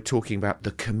 we're talking about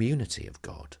the community of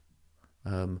God.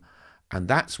 And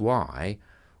that's why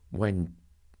when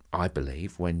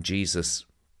Jesus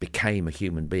became a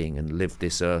human being and lived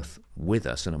this earth with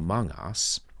us and among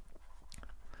us,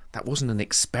 that wasn't an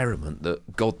experiment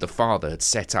that God the Father had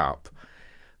set up,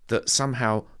 that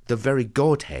somehow the very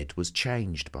Godhead was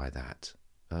changed by that,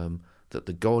 that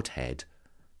the Godhead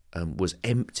was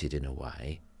emptied in a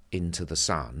way into the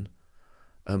Son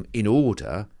in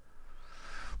order.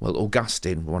 Well,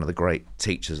 Augustine, one of the great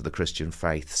teachers of the Christian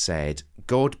faith, said,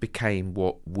 God became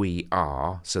what we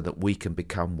are so that we can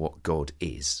become what God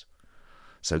is.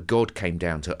 So God came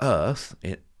down to earth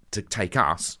to take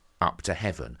us up to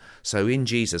heaven. So in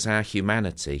Jesus, our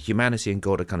humanity and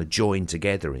God are kind of joined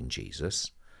together in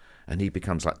Jesus, and he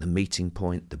becomes like the meeting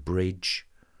point, the bridge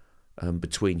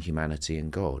between humanity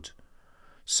and God.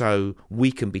 So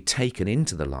we can be taken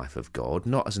into the life of God,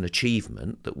 not as an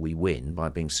achievement that we win by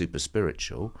being super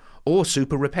spiritual or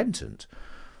super repentant,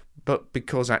 but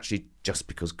because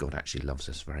God actually loves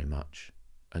us very much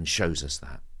and shows us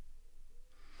that.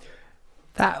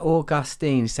 That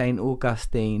Saint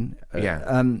Augustine,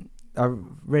 I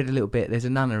read a little bit. There's a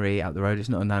nunnery up the road. It's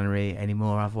not a nunnery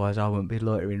anymore, otherwise I wouldn't be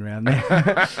loitering around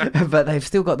there. But they've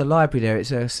still got the library there.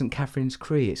 It's St Catherine's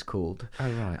Cree, it's called. Oh,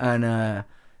 right. And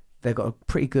they've got a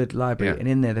pretty good library, Yeah. and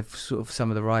in there they've sort of some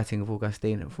of the writing of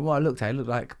Augustine. And from what I looked at, it looked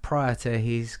like prior to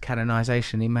his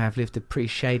canonization, he may have lived a pretty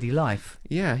shady life.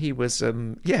 Yeah, he was.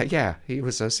 He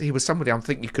was somebody I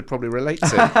think you could probably relate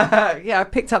to. Yeah, I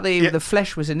picked up the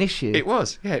flesh was an issue. It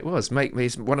was. Yeah, it was. Make me.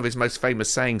 One of his most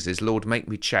famous sayings is, "Lord, make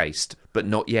me chaste, but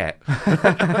not yet."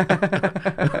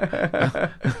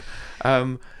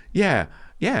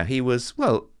 He was.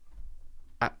 Well,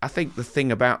 I think the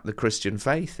thing about the Christian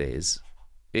faith is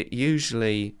it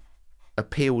usually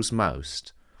appeals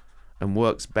most and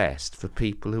works best for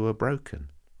people who are broken.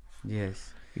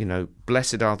 Yes. You know,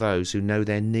 blessed are those who know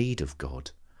their need of God.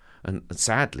 And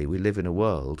sadly, we live in a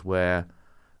world where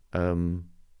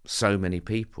so many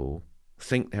people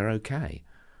think they're okay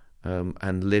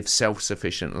and live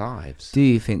self-sufficient lives. Do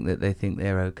you think that they think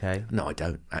they're okay? No, I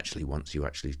don't, actually, once you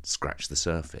actually scratch the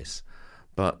surface.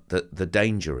 But the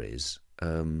danger is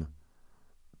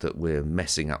that we're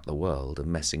messing up the world and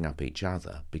messing up each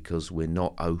other because we're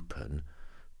not open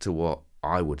to what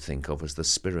I would think of as the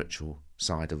spiritual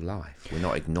side of life. We're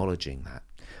not acknowledging that.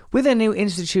 With a new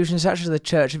institution such as the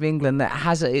Church of England that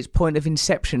has at its point of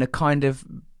inception a kind of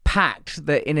pact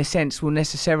that in a sense will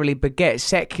necessarily beget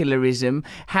secularism,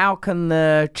 how can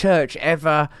the Church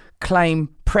ever claim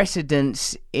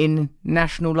precedence in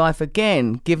national life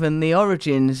again, given the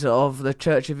origins of the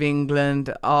Church of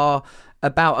England are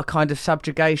about a kind of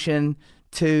subjugation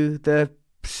to the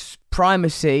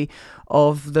primacy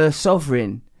of the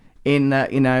sovereign in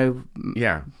that,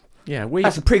 Yeah,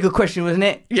 that's a pretty good question, wasn't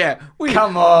it? Yeah,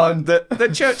 Come on. The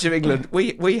Church of England.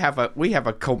 We have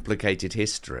a complicated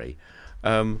history,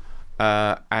 we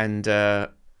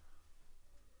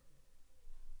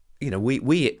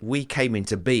came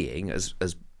into being as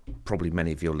probably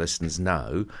many of your listeners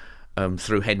know,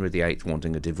 through Henry VIII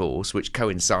wanting a divorce, which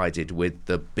coincided with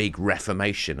the big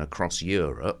Reformation across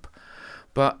Europe.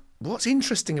 But what's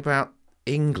interesting about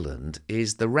England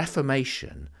is the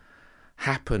Reformation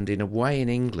happened in a way in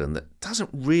England that doesn't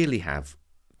really have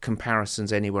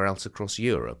comparisons anywhere else across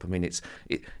Europe. I mean,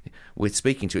 we're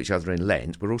speaking to each other in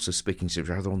Lent. We're also speaking to each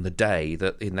other on the day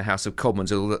that in the House of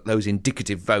Commons, all those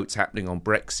indicative votes happening on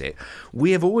Brexit. We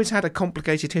have always had a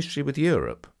complicated history with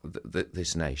Europe,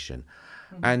 this nation.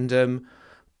 And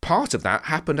part of that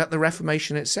happened at the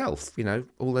Reformation itself,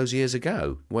 all those years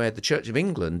ago, where the Church of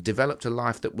England developed a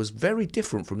life that was very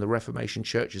different from the Reformation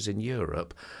churches in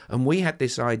Europe. And we had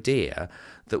this idea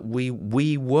that we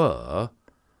were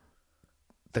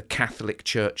the Catholic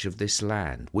Church of this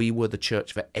land. We were the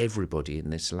church for everybody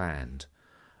in this land.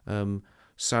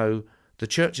 So the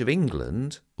Church of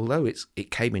England, although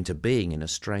it came into being in a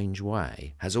strange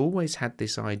way, has always had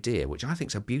this idea, which I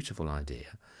think is a beautiful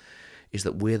idea, is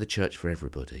that we're the church for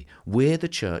everybody. We're the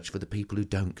church for the people who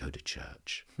don't go to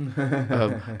church.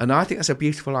 And I think that's a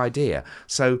beautiful idea.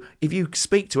 So if you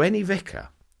speak to any vicar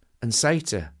and say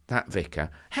to that vicar,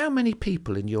 how many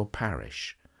people in your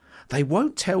parish? They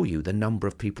won't tell you the number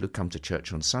of people who come to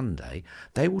church on Sunday.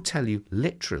 They will tell you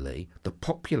literally the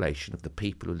population of the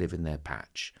people who live in their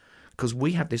patch. Because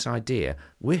we have this idea,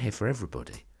 we're here for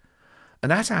everybody.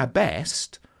 And at our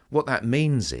best, what that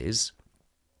means is,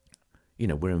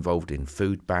 we're involved in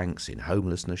food banks, in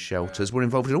homelessness shelters. We're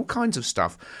involved in all kinds of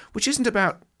stuff, which isn't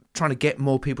about trying to get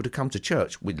more people to come to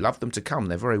church. We'd love them to come.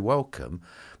 They're very welcome.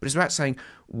 But it's about saying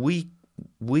we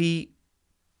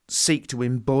seek to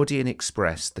embody and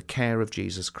express the care of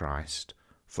Jesus Christ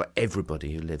for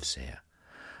everybody who lives here.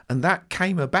 And that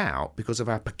came about because of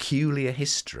our peculiar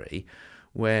history,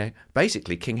 where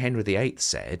basically King Henry VIII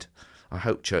said, I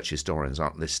hope church historians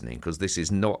aren't listening, because this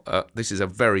is a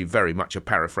very, very much a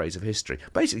paraphrase of history.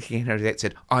 Basically, King Henry VIII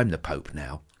said, I'm the Pope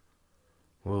now.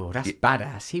 Whoa, that's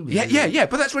badass. He was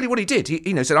but that's really what he did.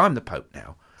 He said, I'm the Pope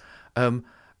now.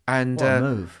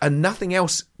 And nothing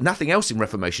else in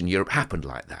Reformation Europe happened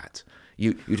like that.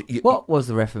 What was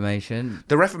the Reformation?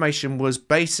 The Reformation was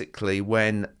basically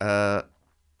when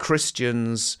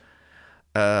Christians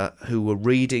who were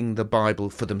reading the Bible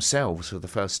for themselves for the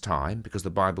first time, because the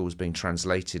Bible was being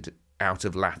translated out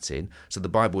of Latin, so the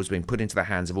Bible was being put into the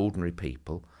hands of ordinary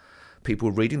people. People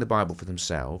were reading the Bible for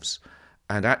themselves,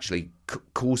 and actually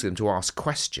caused them to ask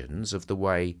questions of the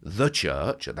way the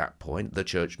church, at that point, the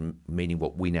church meaning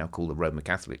what we now call the Roman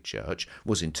Catholic Church,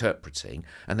 was interpreting,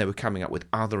 and they were coming up with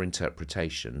other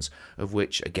interpretations, of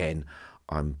which, again,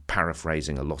 I'm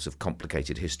paraphrasing a lot of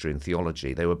complicated history and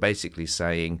theology. They were basically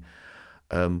saying,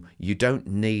 you don't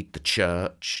need the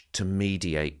church to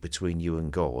mediate between you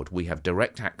and God. We have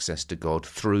direct access to God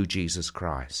through Jesus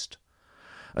Christ.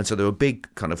 And so there were big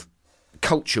kind of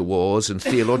culture wars and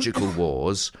theological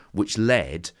wars, which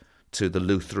led to the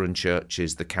Lutheran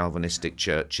churches, the Calvinistic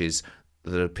churches,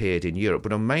 that appeared in Europe.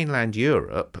 But on mainland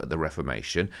Europe at the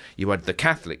Reformation, you had the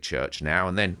Catholic Church now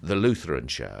and then the Lutheran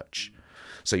Church.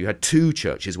 So you had two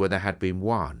churches where there had been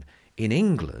one. In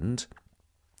England,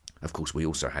 of course, we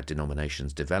also had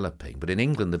denominations developing, but in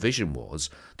England the vision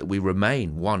was that we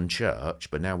remain one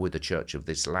church, but now we're the church of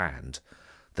this land.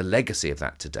 The legacy of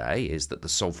that today is that the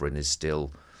sovereign is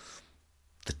still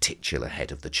the titular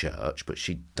head of the church, but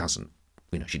she doesn't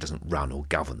run or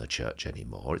govern the church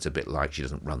anymore. It's a bit like she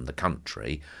doesn't run the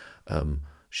country. But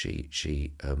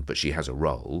she has a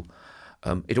role.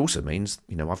 It also means,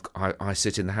 I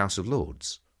sit in the House of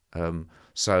Lords.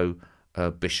 So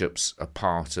bishops are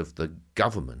part of the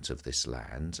government of this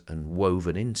land and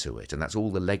woven into it. And that's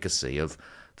all the legacy of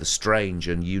the strange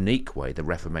and unique way the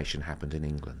Reformation happened in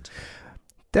England.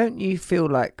 Don't you feel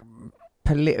like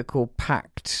political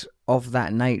pact of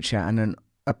that nature and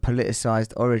a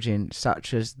politicised origin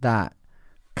such as that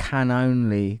can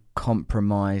only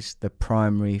compromise the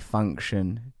primary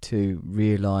function to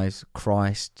realise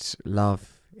Christ's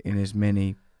love in as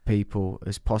many people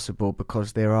as possible,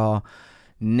 because there are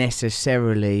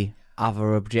necessarily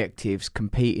other objectives,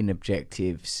 competing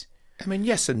objectives? I mean,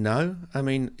 yes and no. I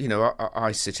mean,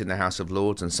 I sit in the House of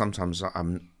Lords, and sometimes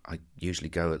I usually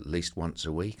go at least once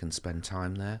a week and spend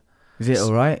time there. Is it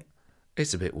all right?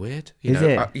 It's a bit weird. You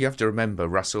have to remember,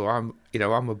 Russell, I'm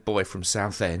a boy from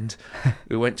Southend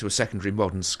who went to a secondary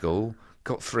modern school,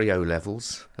 got 3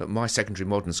 O-levels. At my secondary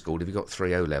modern school, if you got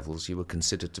 3 O-levels, you were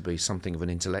considered to be something of an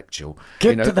intellectual.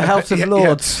 Get to the House of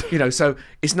Lords. Yeah. So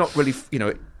it's not really,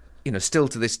 still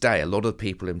to this day, a lot of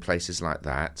people in places like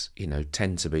that,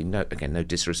 tend to be, no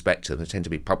disrespect to them, they tend to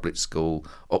be public school,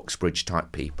 Oxbridge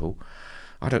type people.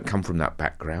 I don't come from that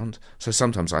background, so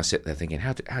sometimes I sit there thinking,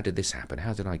 how did this happen?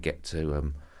 How did I get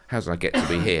to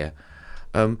be here?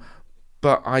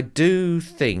 But I do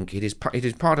think it is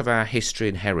part of our history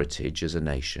and heritage as a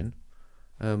nation,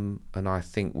 and I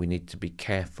think we need to be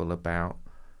careful about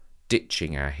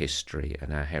ditching our history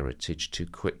and our heritage too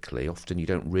quickly. Often you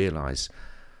don't realise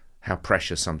how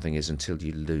precious something is until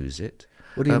you lose it.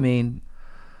 What do you mean?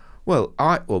 Well,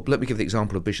 let me give the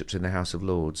example of bishops in the House of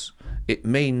Lords. It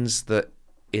means that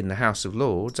in the House of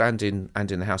Lords and in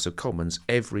the House of Commons,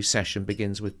 every session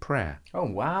begins with prayer. Oh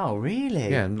wow, really?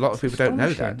 Yeah, and a lot of people don't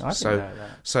know that. I didn't know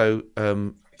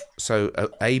that. So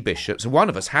a bishop, so one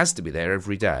of us has to be there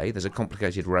every day. There's a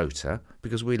complicated rota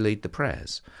because we lead the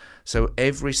prayers. So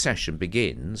every session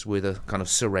begins with a kind of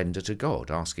surrender to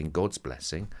God, asking God's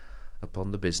blessing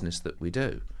upon the business that we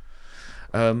do.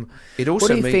 It also. What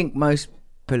do you think most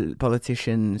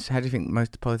politicians? How do you think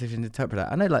most politicians interpret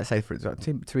that? I know, like, say for example,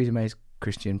 Theresa May's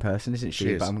Christian person, isn't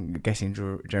she? But I'm guessing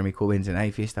Jeremy Corbyn's an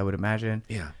atheist, I would imagine.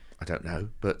 Yeah, I don't know.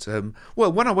 But,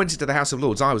 when I went into the House of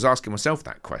Lords, I was asking myself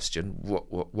that question,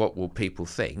 what will people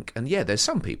think? And yeah, there's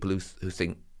some people who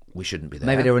think we shouldn't be there.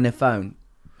 Maybe they're on their phone.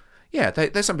 Yeah,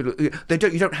 there's some people. You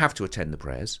don't have to attend the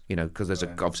prayers, because there's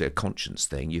obviously a conscience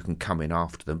thing. You can come in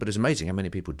after them, but it's amazing how many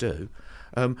people do.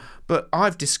 But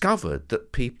I've discovered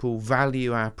that people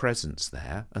value our presence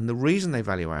there, and the reason they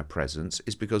value our presence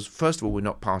is because, first of all, we're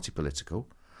not party political,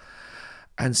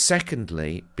 and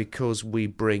secondly, because we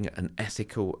bring an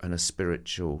ethical and a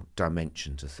spiritual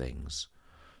dimension to things.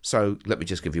 So let me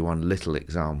just give you one little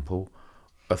example.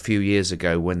 A few years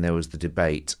ago, when there was the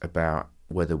debate about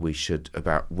which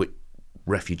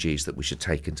refugees that we should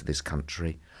take into this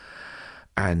country,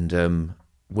 and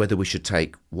whether we should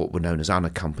take what were known as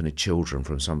unaccompanied children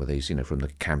from some of these, from the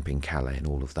camp in Calais and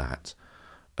all of that,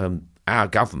 our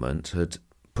government had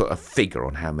put a figure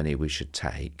on how many we should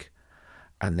take,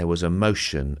 and there was an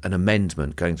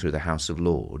amendment going through the House of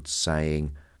Lords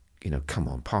saying, come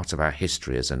on, part of our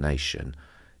history as a nation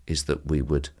is that there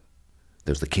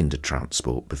was the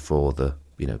Kindertransport before the,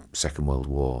 Second World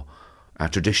War. Our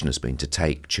tradition has been to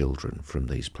take children from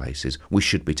these places. We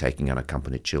should be taking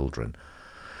unaccompanied children.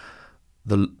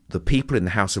 The people in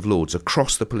the House of Lords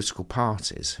across the political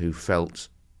parties who felt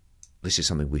this is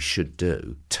something we should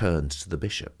do turned to the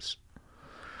bishops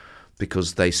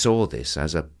because they saw this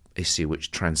as an issue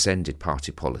which transcended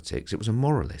party politics. It was a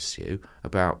moral issue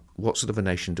about what sort of a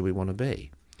nation do we want to be.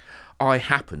 I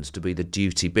happened to be the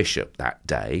duty bishop that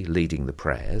day leading the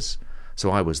prayers,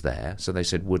 so I was there. So they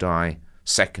said, would I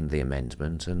second the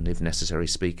amendment and, if necessary,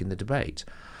 speak in the debate?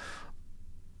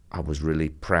 I was really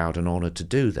proud and honoured to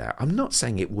do that. I'm not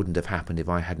saying it wouldn't have happened if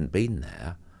I hadn't been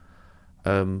there,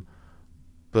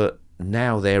 but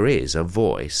now there is a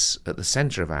voice at the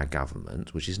centre of our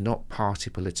government which is not party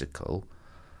political,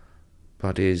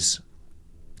 but is,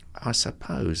 I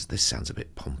suppose, this sounds a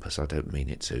bit pompous, I don't mean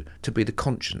it to be the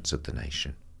conscience of the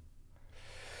nation.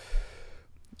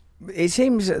 It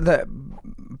seems that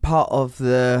part of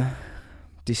the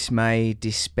dismay,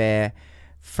 despair,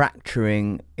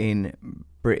 fracturing in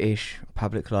British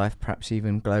public life, perhaps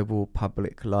even global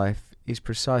public life, is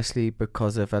precisely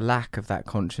because of a lack of that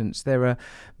conscience. There are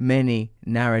many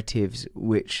narratives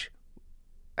which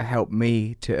help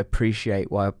me to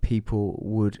appreciate why people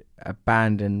would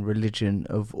abandon religion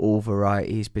of all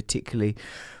varieties, particularly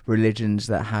religions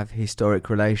that have historic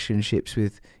relationships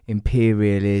with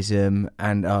imperialism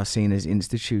and are seen as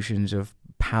institutions of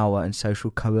power and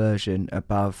social coercion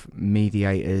above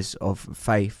mediators of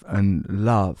faith and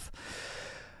love.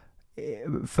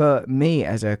 For me,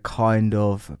 as a kind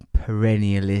of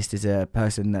perennialist, as a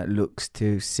person that looks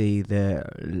to see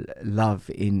the love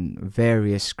in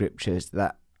various scriptures,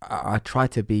 that I try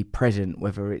to be present,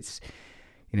 whether it's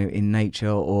in nature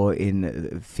or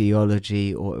in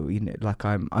theology, or like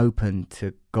I'm open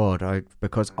to God,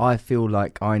 because I feel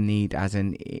like I need, as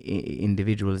an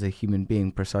individual, as a human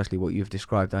being, precisely what you've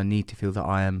described. I need to feel that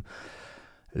I am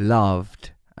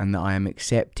loved and that I am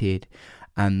accepted,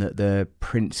 and that the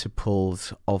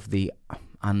principles of the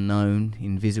unknown,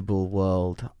 invisible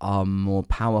world are more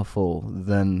powerful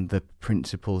than the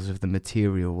principles of the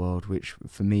material world, which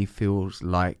for me feels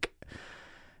like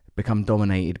become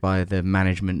dominated by the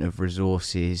management of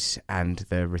resources and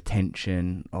the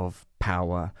retention of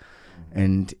power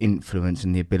and influence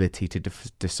and the ability to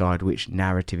decide which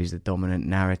narrative is the dominant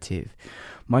narrative.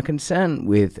 My concern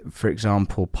with, for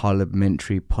example,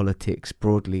 parliamentary politics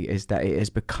broadly is that it has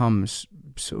become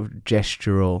sort of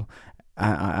gestural.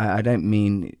 I don't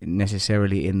mean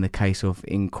necessarily in the case of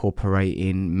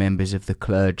incorporating members of the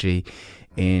clergy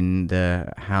in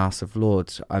the House of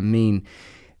Lords. I mean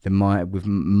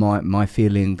my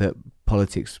feeling that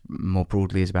politics more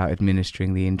broadly is about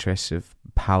administering the interests of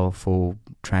powerful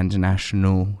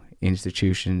transnational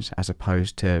institutions as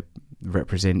opposed to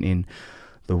representing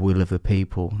the will of the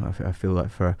people. I feel like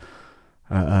for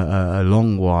a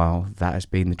long while that has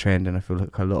been the trend, and I feel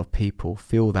like a lot of people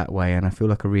feel that way, and I feel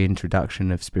like a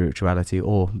reintroduction of spirituality,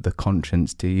 or the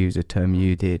conscience, to use a term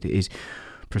you did, is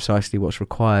precisely what's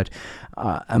required.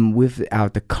 And with our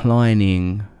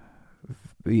declining,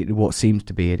 what seems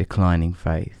to be a declining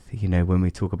faith, when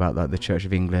we talk about like the Church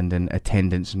of England and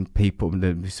attendance and people,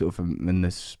 the sort of and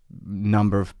this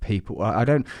number of people, I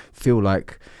don't feel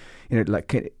like,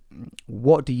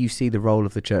 what do you see the role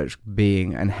of the church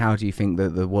being, and how do you think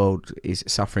that the world is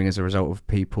suffering as a result of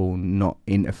people not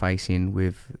interfacing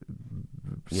with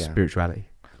spirituality?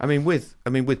 I mean,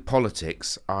 with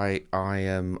politics, I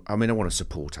want to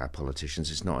support our politicians.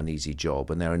 It's not an easy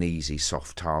job, and they're an easy,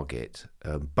 soft target.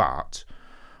 But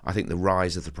I think the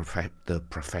rise of the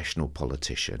professional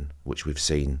politician, which we've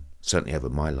seen certainly over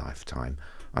my lifetime,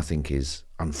 I think is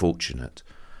unfortunate.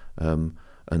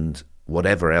 And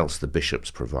whatever else the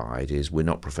bishops provide is, we're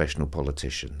not professional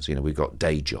politicians. We've got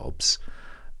day jobs,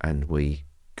 and we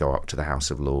go up to the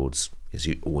House of Lords. There's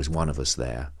always one of us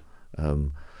there.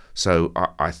 So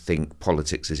I think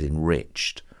politics is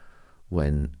enriched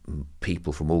when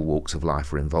people from all walks of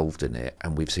life are involved in it,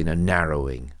 and we've seen a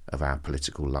narrowing of our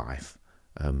political life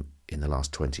in the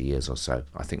last 20 years or so.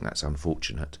 I think that's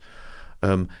unfortunate.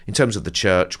 In terms of the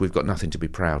church, we've got nothing to be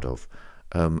proud of.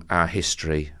 Our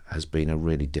history has been a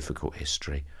really difficult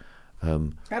history.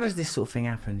 How does this sort of thing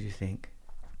happen, do you think?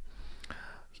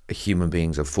 Human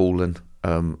beings have fallen,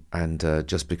 and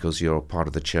just because you're a part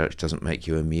of the church doesn't make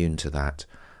you immune to that.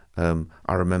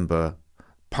 I remember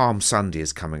Palm Sunday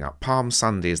is coming up. Palm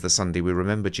Sunday is the Sunday we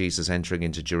remember Jesus entering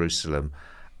into Jerusalem.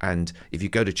 And if you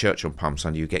go to church on Palm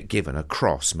Sunday, you get given a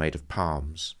cross made of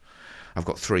palms. I've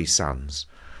got 3 sons.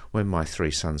 When my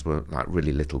 3 sons were like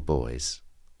really little boys,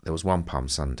 there was one Palm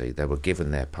Sunday, they were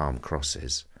given their palm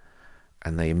crosses,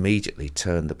 and they immediately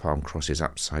turned the palm crosses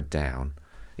upside down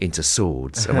into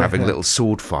swords, and were having little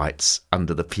sword fights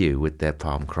under the pew with their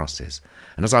palm crosses.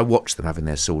 And as I watched them having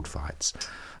their sword fights,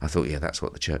 I thought, yeah, that's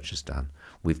what the church has done.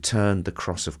 We've turned the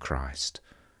cross of Christ,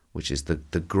 which is the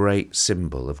great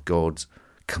symbol of God's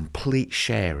complete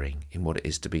sharing in what it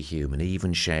is to be human,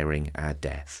 even sharing our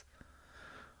death.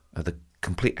 The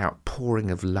complete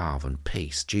outpouring of love and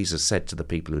peace. Jesus said to the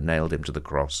people who nailed him to the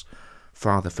cross,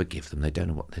 Father, forgive them, they don't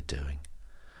know what they're doing.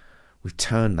 We've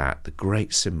turned that, the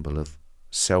great symbol of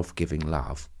self-giving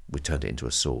love, we turned it into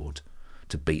a sword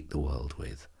to beat the world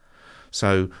with.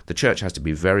 So the church has to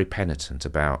be very penitent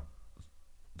about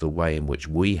the way in which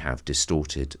we have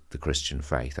distorted the Christian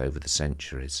faith over the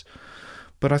centuries.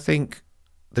 But I think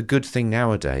the good thing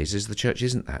nowadays is the church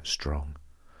isn't that strong.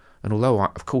 And although,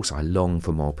 of course, I long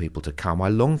for more people to come, I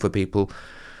long for people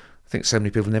think so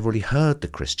many people never really heard the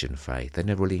Christian faith. They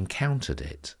never really encountered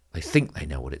it. They think they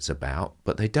know what it's about,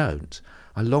 but they don't.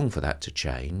 I long for that to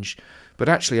change. But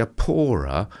actually a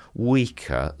poorer,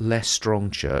 weaker, less strong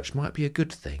church might be a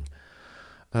good thing.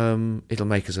 It'll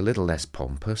make us a little less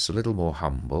pompous, a little more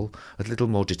humble, a little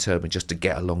more determined just to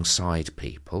get alongside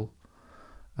people.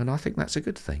 And I think that's a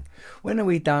good thing. When have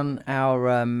we done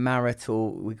our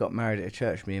marital... We got married at a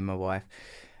church, me and my wife,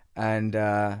 and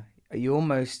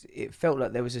it felt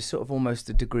like there was a sort of almost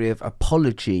a degree of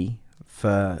apology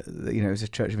for, it was a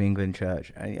Church of England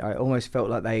church. I almost felt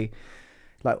like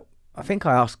I think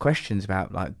I asked questions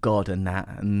about like God and that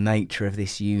and nature of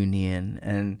this union,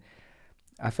 and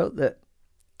I felt that,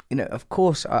 of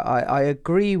course, I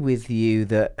agree with you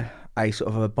that a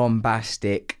sort of a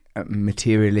bombastic,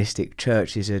 materialistic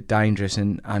church is a dangerous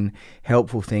and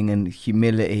unhelpful thing, and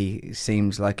humility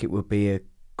seems like it would be a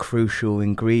crucial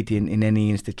ingredient in any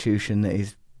institution that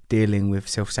is dealing with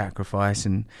self-sacrifice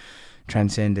and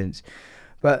transcendence.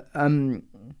 But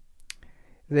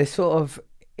there's sort of...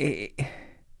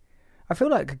 I feel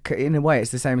like, in a way,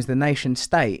 it's the same as the nation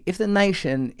state. If the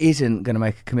nation isn't going to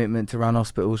make a commitment to run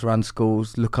hospitals, run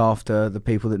schools, look after the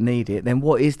people that need it, then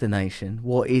what is the nation?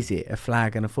 What is it? A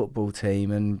flag and a football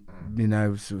team and,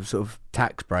 sort of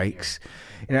tax breaks.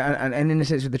 And in a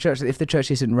sense with the church, if the church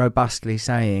isn't robustly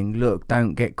saying, look,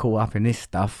 don't get caught up in this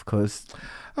stuff because...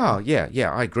 Oh, yeah,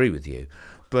 I agree with you.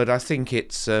 But I think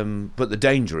it's. But the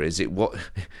danger is it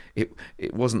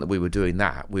wasn't that we were doing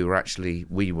that. We were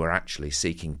actually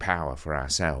seeking power for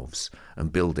ourselves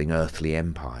and building earthly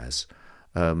empires.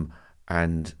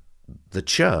 And the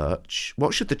church.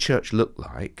 What should the church look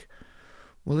like?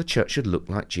 Well, the church should look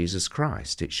like Jesus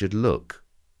Christ. It should look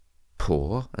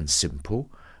poor and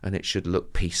simple, and it should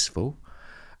look peaceful,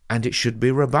 and it should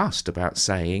be robust about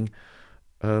saying.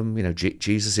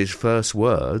 Jesus' first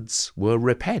words were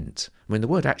repent. I mean, the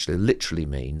word actually literally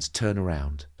means turn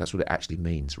around. That's what it actually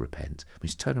means, repent. It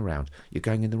means turn around. You're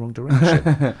going in the wrong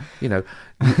direction.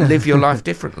 Live your life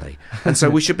differently. And so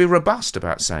we should be robust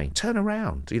about saying, turn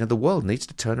around. The world needs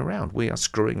to turn around. We are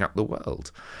screwing up the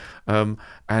world.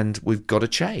 And we've got to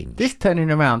change. This turning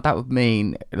around, that would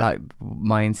mean, like,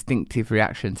 my instinctive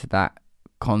reaction to that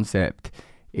concept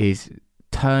is...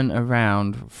 turn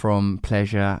around from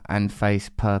pleasure and face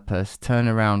purpose. Turn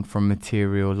around from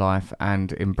material life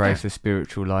and embrace a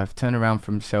spiritual life. Turn around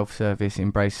from self-service,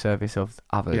 embrace service of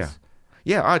others.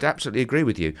 Yeah, I'd absolutely agree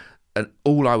with you. And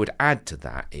all I would add to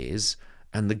that is,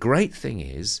 and the great thing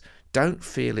is, don't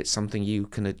feel it's something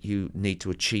you need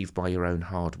to achieve by your own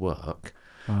hard work.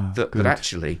 That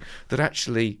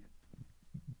actually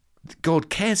God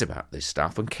cares about this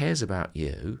stuff and cares about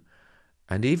you.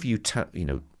 And if you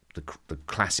the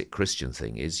classic Christian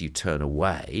thing is you turn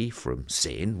away from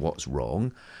sin, what's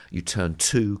wrong, you turn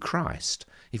to Christ.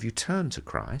 If you turn to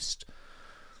Christ,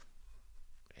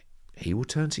 he will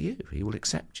turn to you. He will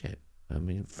accept you. I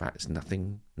mean, in fact,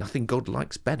 nothing God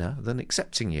likes better than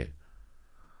accepting you.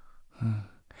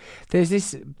 There's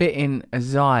this bit in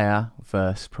Isaiah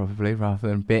verse, probably, rather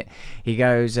than bit. He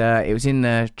goes, it was in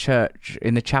the church,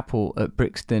 in the chapel at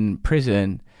Brixton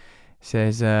Prison. It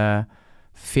says,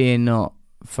 fear not,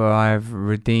 for I've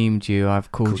redeemed you,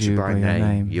 I've called you by your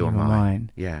name. You are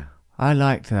mine. Yeah. I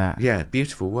liked that. Yeah,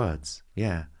 beautiful words.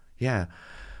 Yeah.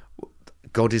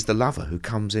 God is the lover who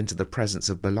comes into the presence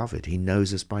of beloved. He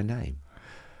knows us by name.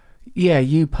 Yeah,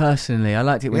 you personally. I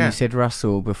liked it when you said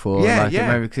Russell before. Yeah,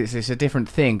 maybe because it's a different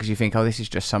thing, because you think, this is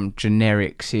just some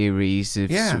generic series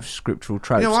of sort of scriptural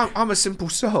tropes. I'm a simple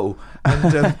soul. And,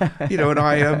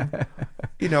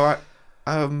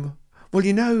 well,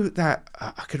 that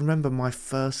I can remember my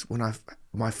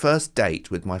first date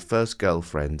with my first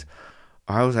girlfriend.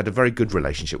 I always had a very good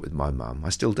relationship with my mum. I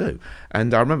still do.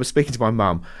 And I remember speaking to my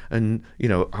mum and,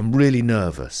 I'm really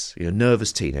nervous,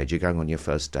 nervous teenager going on your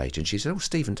first date. And she said,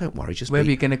 Stephen, don't worry. Where are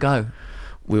you going to go?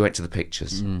 We went to the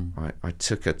pictures. I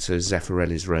took her to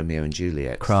Zeffirelli's Romeo and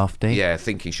Juliet. Crafty. Yeah,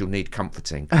 thinking she'll need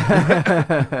comforting.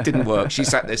 Didn't work. She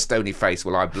sat there stony faced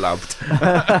while I blubbed.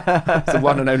 It's the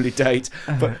one and only date.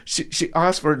 But she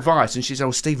asked for advice and she said,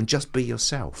 Stephen, just be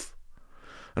yourself.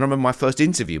 And I remember my first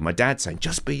interview, my dad saying,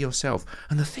 just be yourself.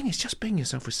 And the thing is, just being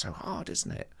yourself is so hard,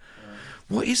 isn't it?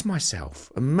 What is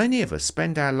myself? And many of us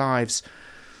spend our lives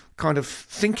kind of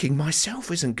thinking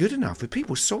myself isn't good enough. If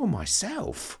people saw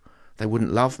myself, they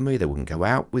wouldn't love me, they wouldn't go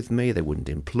out with me, they wouldn't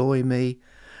employ me.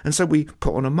 And so we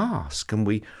put on a mask and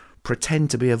we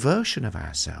pretend to be a version of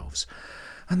ourselves.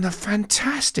 And the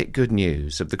fantastic good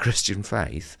news of the Christian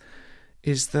faith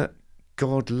is that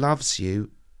God loves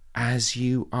you as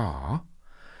you are.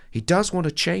 He does want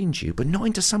to change you, but not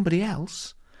into somebody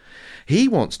else. He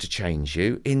wants to change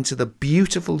you into the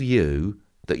beautiful you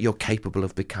that you're capable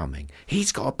of becoming.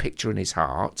 He's got a picture in his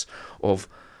heart of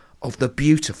the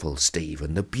beautiful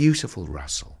Stephen, the beautiful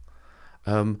Russell.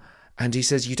 And he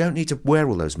says, you don't need to wear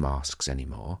all those masks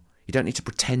anymore. You don't need to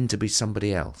pretend to be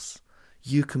somebody else.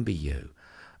 You can be you.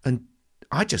 And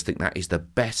I just think that is the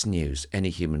best news any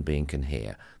human being can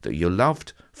hear, that you're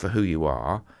loved for who you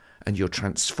are and you're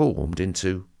transformed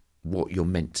into what you're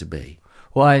meant to be.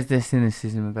 Why is there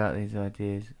cynicism about these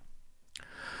ideas?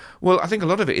 Well, I think a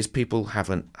lot of it is people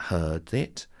haven't heard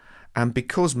it. And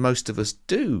because most of us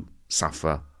do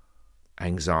suffer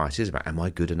anxieties about, am I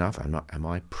good enough? Am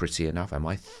I pretty enough? Am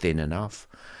I thin enough?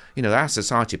 You know, our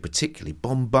society particularly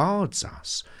bombards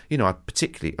us. You know,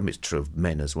 it's true of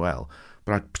men as well,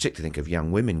 but I particularly think of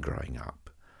young women growing up,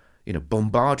 you know,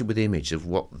 bombarded with images of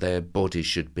what their bodies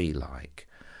should be like.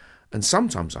 And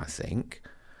sometimes I think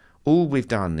all we've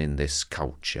done in this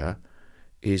culture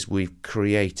is we've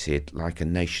created like a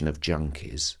nation of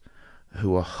junkies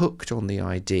who are hooked on the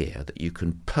idea that you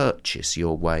can purchase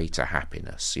your way to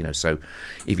happiness. You know, so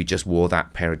if you just wore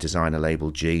that pair of designer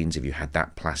label jeans, if you had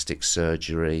that plastic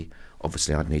surgery,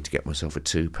 obviously I'd need to get myself a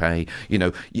toupee. You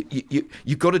know,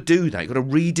 you've got to do that. You've got to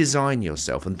redesign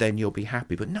yourself and then you'll be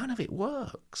happy. But none of it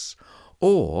works.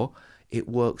 Or it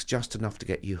works just enough to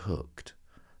get you hooked.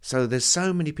 So there's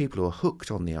so many people who are hooked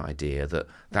on the idea that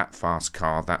that fast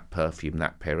car, that perfume,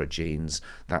 that pair of jeans,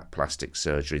 that plastic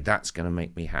surgery, that's going to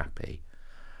make me happy.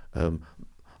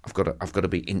 I've got to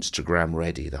be Instagram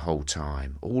ready the whole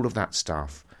time. All of that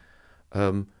stuff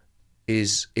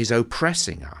is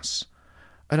oppressing us.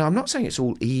 And I'm not saying it's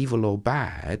all evil or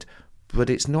bad,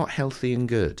 but it's not healthy and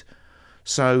good.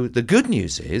 So the good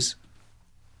news is,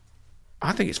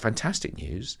 I think it's fantastic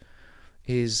news,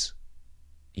 is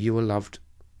you are loved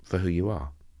for who you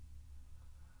are.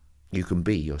 You can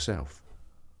be yourself.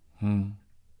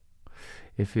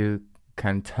 If you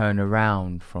can turn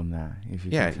around from that.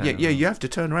 You have to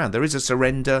turn around. There is a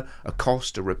surrender, a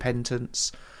cost, a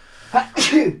repentance.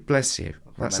 Bless you.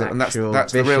 That's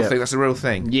the real thing. That's the real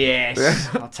thing. Yes,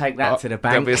 I'll take that to the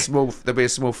bank. There'll be a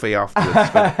small fee afterwards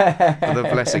for the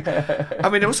blessing. I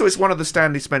mean, also it's one of the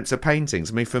Stanley Spencer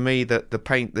paintings. I mean, for me,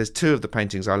 there's two of the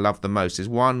paintings I love the most. Is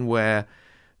one where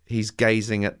he's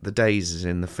gazing at the daisies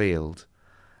in the field,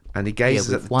 and he gazes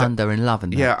with wonder and love.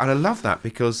 And yeah, and I love that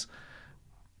because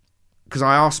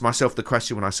I asked myself the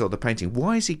question when I saw the painting: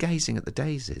 why is he gazing at the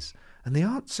daisies? And the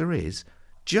answer is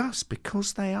just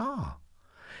because they are.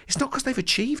 It's not because they've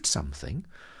achieved something.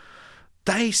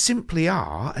 They simply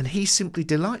are, and he simply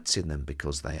delights in them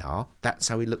because they are. That's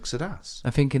how he looks at us. I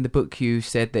think in the book you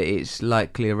said that it's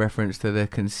likely a reference to the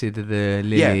Consider the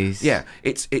Lilies. Yeah.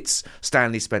 It's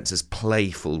Stanley Spencer's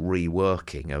playful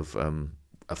reworking of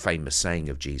a famous saying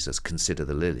of Jesus, consider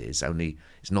the lilies, only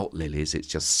it's not lilies, it's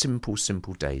just simple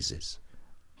daisies.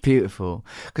 Beautiful,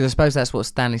 because I suppose that's what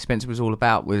Stanley Spencer was all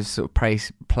about, was sort of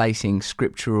placing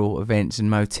scriptural events and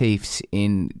motifs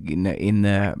in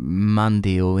the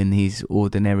Monday or in his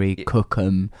ordinary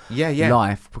Cookham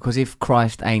life. Because if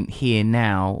Christ ain't here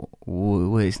now,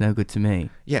 well, it's no good to me.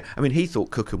 Yeah, I mean, he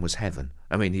thought Cookham was heaven.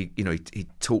 I mean, he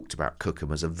talked about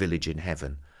Cookham as a village in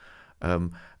heaven,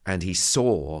 and he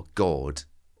saw God.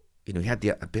 He had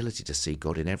the ability to see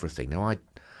God in everything. Now, I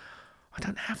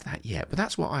don't have that yet, but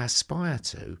that's what I aspire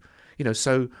to.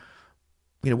 So,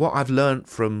 what I've learnt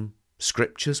from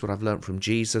scriptures, what I've learnt from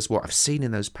Jesus, what I've seen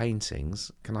in those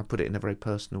paintings, can I put it in a very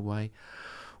personal way?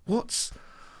 What's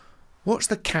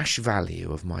the cash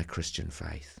value of my Christian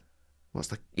faith? What's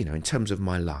the, in terms of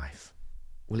my life?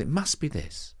 Well, it must be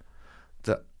this,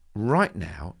 that right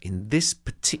now, in this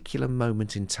particular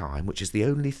moment in time, which is the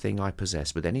only thing I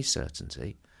possess with any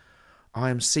certainty, I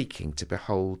am seeking to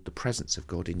behold the presence of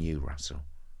God in you, Russell.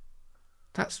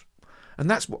 That's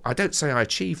what I don't say I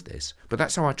achieved this, but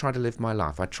that's how I try to live my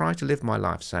life. I try to live my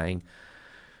life saying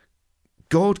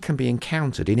God can be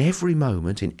encountered in every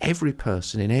moment, in every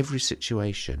person, in every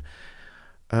situation.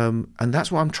 And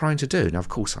that's what I'm trying to do. Now, of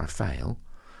course, I fail,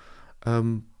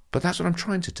 but that's what I'm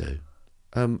trying to do.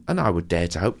 And I would dare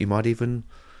to hope you might even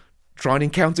try and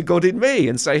encounter God in me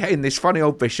and say, hey, in this funny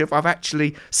old bishop, I've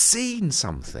actually seen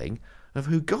something of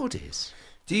who God is.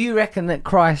 Do you reckon that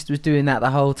Christ was doing that the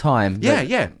whole time?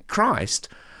 Yeah. Christ,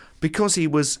 because he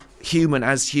was human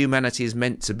as humanity is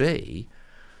meant to be,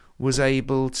 was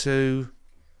able to,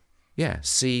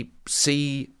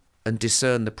 see and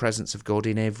discern the presence of God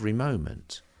in every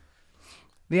moment.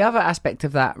 The other aspect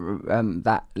of that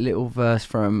that little verse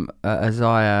from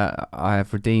Isaiah, I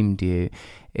have redeemed you,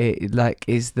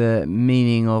 is the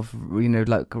meaning of,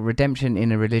 redemption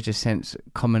in a religious sense,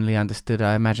 commonly understood,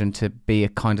 I imagine, to be a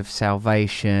kind of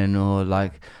salvation,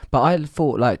 but I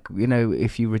thought,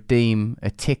 if you redeem a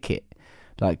ticket,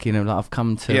 like, you know, like I've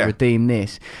come to Yeah. redeem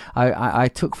this. I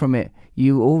took from it,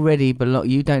 you already belong,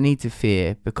 you don't need to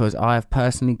fear because I have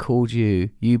personally called you,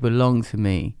 you belong to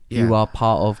me, you Yeah. are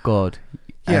part of God.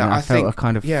 Yeah, And I felt think, a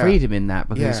kind of yeah. freedom in that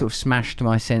because Yeah. it sort of smashed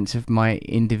my sense of my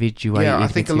individuated Yeah, I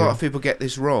think a lot material. of people get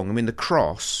this wrong. I mean, the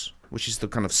cross, which is the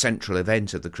kind of central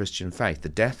event of the Christian faith, the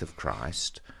death of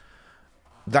Christ,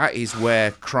 that is where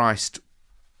Christ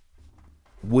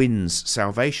wins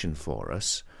salvation for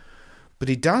us. But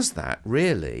he does that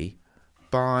really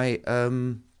by,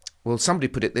 well, somebody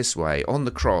put it this way: on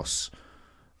the cross,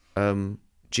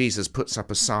 Jesus puts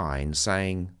up a sign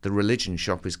saying the religion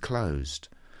shop is closed,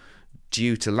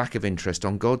 due to lack of interest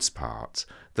on God's part.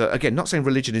 That, again, not saying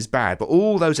religion is bad, but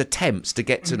all those attempts to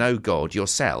get to know God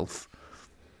yourself,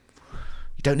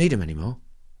 you don't need him anymore.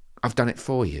 I've done it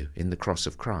for you in the cross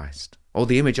of Christ. Or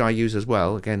the image I use as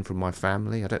well, again from my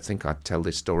family. I don't think I'd tell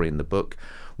this story in the book.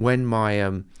 When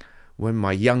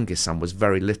my youngest son was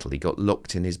very little, he got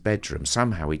locked in his bedroom.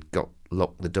 Somehow he'd got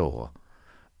locked the door,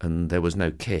 and there was no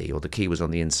key, or the key was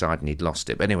on the inside and he'd lost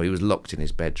it. But anyway, he was locked in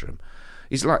his bedroom.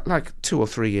 He's like 2 or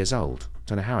 3 years old.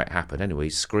 Don't know how it happened. Anyway,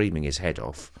 he's screaming his head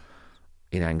off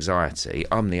in anxiety.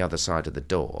 I'm the other side of the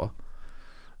door.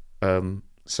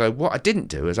 So what I didn't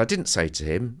do is I didn't say to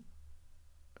him,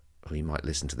 oh, he might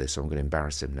listen to this, so I'm going to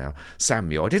embarrass him now.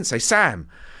 Samuel, I didn't say, Sam,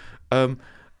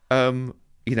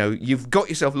 you know, you've got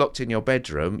yourself locked in your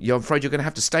bedroom. You're afraid you're going to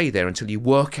have to stay there until you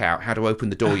work out how to open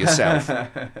the door yourself,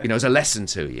 you know, as a lesson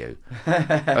to you.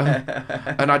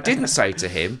 And I didn't say to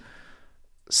him,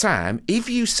 Sam, if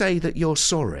you say that you're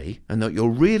sorry and that you're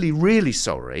really, really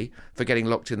sorry for getting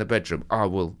locked in the bedroom, I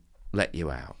will let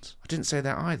you out. I didn't say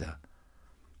that either.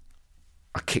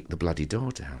 I kicked the bloody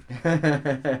door down.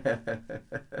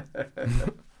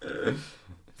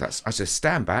 I just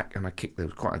stand back and I kicked. There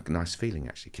was quite a nice feeling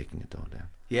actually kicking the door down.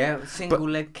 Yeah, single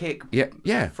leg kick.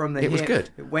 Yeah, from the it hip. was good.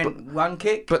 It went one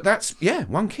kick. But that's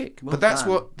one kick. Well but that's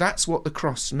done. that's what the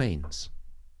cross means.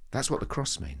 That's what the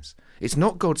cross means. It's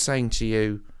not God saying to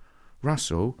you,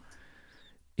 Russell,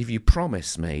 if you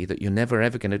promise me that you're never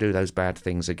ever going to do those bad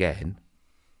things again,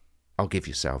 I'll give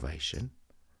you salvation.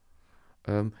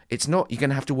 It's not, you're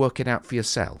going to have to work it out for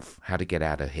yourself, how to get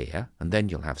out of here, and then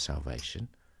you'll have salvation.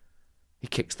 He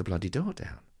kicks the bloody door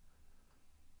down.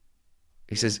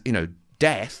 He says, you know,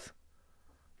 death,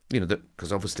 you know,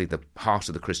 because obviously the heart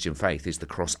of the Christian faith is the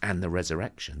cross and the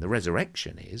resurrection. The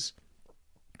resurrection is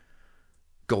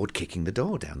God kicking the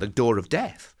door down, the door of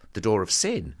death, the door of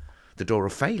sin, the door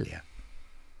of failure,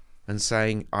 and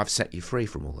saying, I've set you free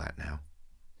from all that now.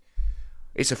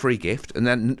 It's a free gift, and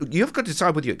then you've got to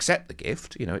decide whether you accept the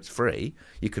gift. You know, it's free.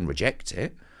 You can reject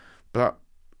it, but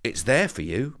it's there for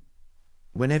you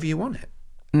whenever you want it.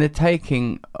 And the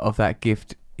taking of that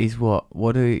gift is what?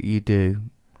 What do you do?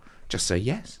 Just say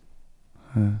yes.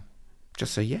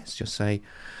 Just say yes. Just say,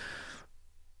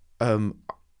 I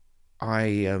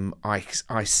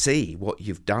see what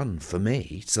you've done for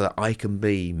me so that I can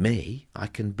be me. I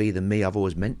can be the me I've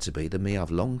always meant to be, the me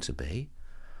I've longed to be.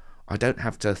 I don't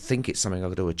have to think it's something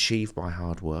I've got to achieve by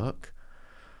hard work.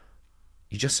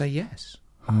 You just say yes.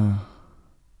 Oh,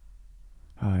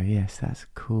 yes, that's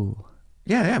cool.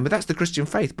 Yeah, but that's the Christian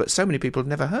faith. But so many people have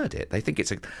never heard it. They think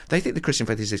the Christian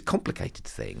faith is this complicated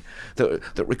thing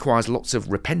that requires lots of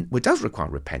well, it does require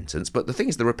repentance. But the thing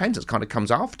is, the repentance kind of comes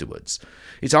afterwards.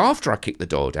 It's after I kicked the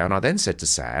door down. I then said to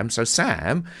Sam, "So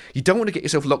Sam, you don't want to get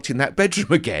yourself locked in that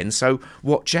bedroom again. So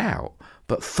watch out."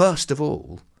 But first of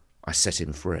all, I set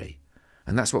him free,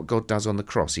 and that's what God does on the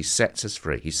cross. He sets us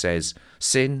free. He says,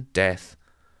 "Sin, death,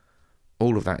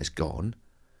 all of that is gone.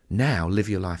 Now live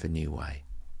your life a new way."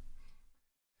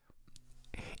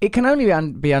 It can only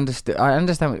be understood. I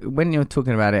understand when you're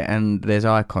talking about it and there's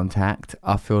eye contact.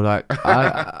 I feel like,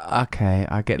 I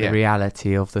get the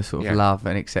reality of the sort of love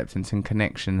and acceptance and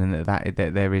connection, and that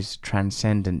there is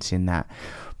transcendence in that.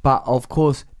 But of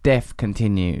course, death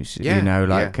continues.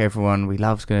 Everyone we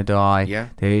love's going to die. Yeah.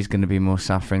 There is going to be more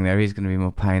suffering. There is going to be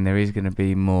more pain. There is going to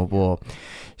be more war.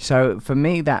 So for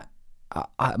me, that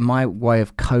my way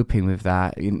of coping with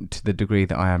that, to the degree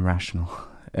that I am rational.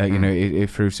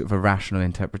 Through sort of a rational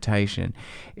interpretation,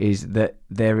 is that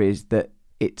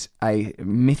it's a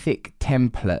mythic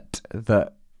template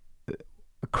that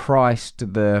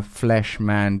Christ the flesh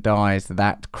man dies,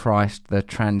 that Christ the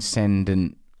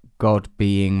transcendent God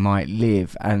being might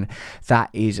live, and that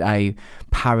is a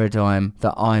paradigm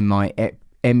that I might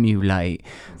emulate,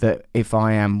 that if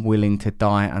I am willing to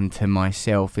die unto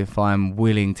myself, if I am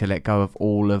willing to let go of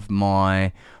all of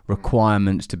my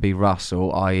requirements to be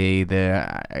Russell, i.e. the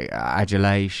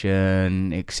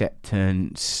adulation,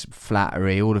 acceptance,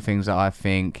 flattery, all the things that I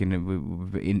think,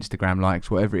 Instagram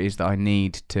likes, whatever it is that I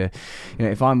need to,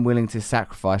 if I'm willing to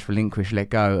sacrifice, relinquish, let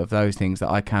go of those things, that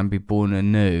I can be born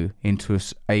anew into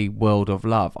a world of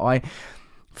love. I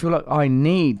feel like I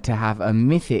need to have a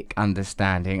mythic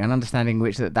understanding, an understanding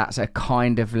which that's a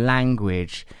kind of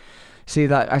language. See,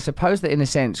 that I suppose that in a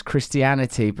sense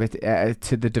Christianity, but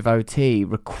to the devotee,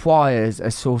 requires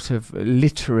a sort of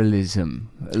literalism.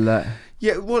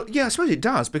 Yeah, well, yeah, I suppose it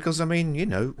does, because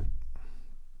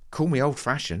call me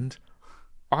old-fashioned,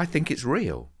 I think it's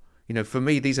real. For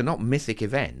me, these are not mythic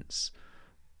events.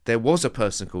 There was a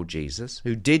person called Jesus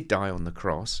who did die on the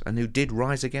cross and who did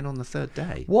rise again on the third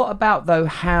day. What about though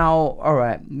how? All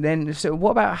right, then. So what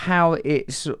about how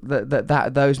it's that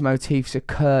those motifs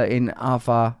occur in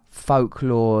other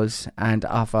folklores and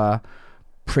other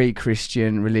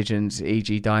pre-Christian religions,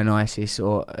 e.g. Dionysus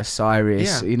or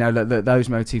Osiris? Yeah. Those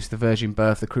motifs, the virgin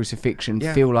birth, the crucifixion,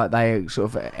 feel like they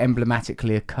sort of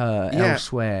emblematically occur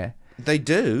elsewhere. They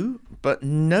do, but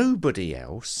nobody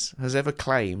else has ever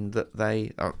claimed that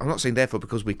they... I'm not saying therefore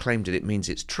because we claimed it means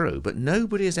it's true, but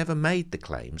nobody has ever made the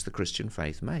claims the Christian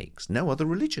faith makes. No other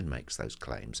religion makes those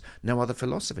claims. No other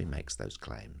philosophy makes those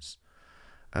claims.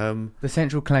 The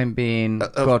central claim being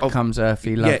God comes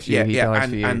earthly, loves you, he dies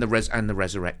for you. And the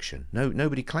resurrection.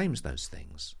 Nobody claims those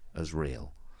things as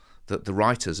real. That the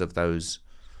writers of those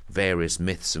various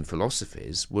myths and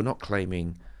philosophies were not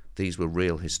claiming these were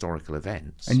real historical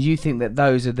events. And you think that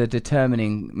those are the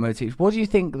determining motifs. What do you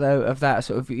think, though, of that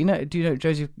sort of, do you know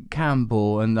Joseph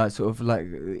Campbell and that sort of like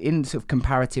in sort of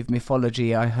comparative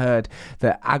mythology, I heard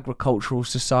that agricultural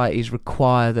societies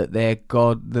require that their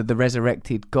God, that the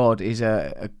resurrected God is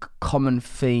a common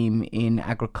theme in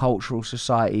agricultural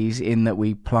societies, in that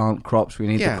we plant crops, we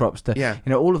need the crops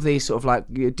to, all of these sort of like,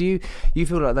 do you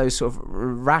feel like those sort of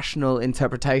rational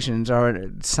interpretations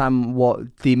are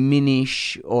somewhat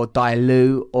diminish or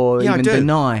dilute or even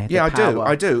deny the power?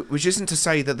 I do. Which isn't to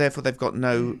say that therefore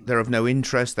they're of no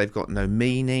interest, they've got no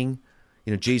meaning.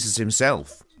 Jesus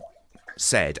himself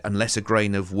said, unless a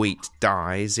grain of wheat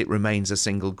dies, it remains a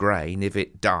single grain. If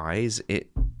it dies,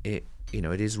 it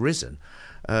is risen.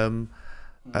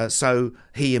 So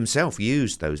he himself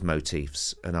used those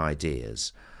motifs and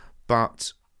ideas.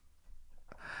 But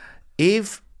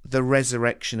if the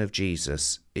resurrection of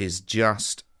Jesus is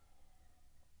just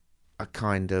a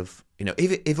kind of,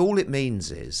 if all it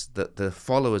means is that the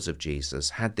followers of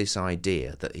Jesus had this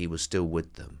idea that he was still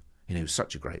with them, he was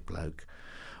such a great bloke,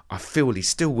 I feel he's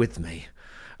still with me.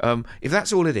 If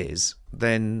that's all it is,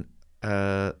 then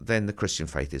the Christian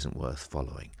faith isn't worth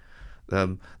following.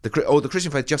 The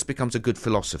Christian faith just becomes a good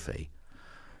philosophy.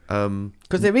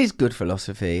 Because there is good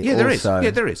philosophy. Yeah, there is. also.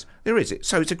 Yeah, there is.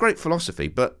 So it's a great philosophy,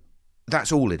 but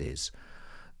that's all it is.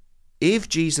 If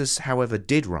Jesus, however,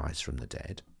 did rise from the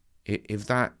dead,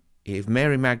 if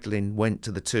Mary Magdalene went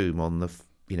to the tomb on the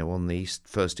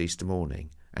first Easter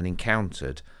morning and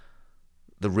encountered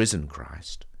the risen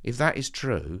Christ, if that is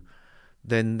true,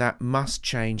 then that must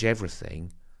change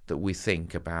everything that we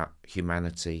think about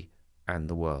humanity and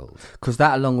the world. Because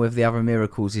that, along with the other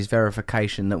miracles, is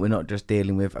verification that we're not just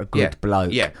dealing with a good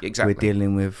bloke. Yeah, exactly. We're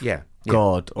dealing with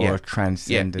God or a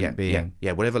transcendent being.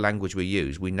 Yeah, whatever language we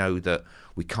use, we know that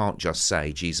we can't just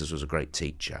say Jesus was a great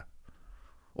teacher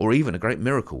or even a great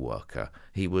miracle worker.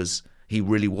 He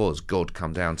really was God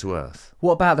come down to earth.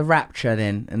 What about the rapture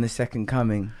then and the second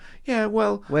coming? Yeah,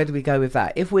 well, where do we go with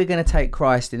that? If we're going to take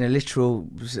Christ in a literal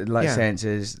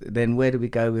senses, then where do we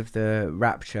go with the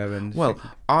rapture? And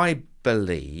I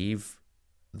believe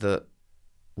that.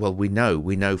 Well, we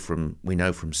know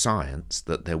from science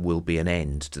that there will be an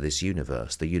end to this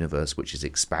universe. The universe, which is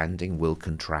expanding, will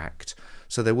contract.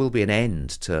 So there will be an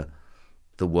end to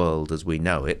the world as we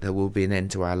know it. There will be an end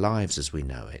to our lives as we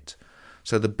know it.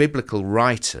 So the biblical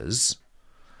writers,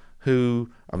 who,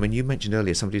 you mentioned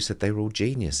earlier somebody who said they were all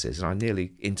geniuses, and I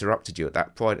nearly interrupted you at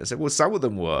that point and said, well, some of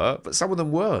them were, but some of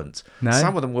them weren't. No?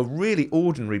 Some of them were really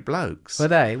ordinary blokes. Were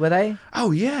they?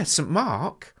 Oh, yeah, St.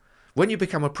 Mark. When you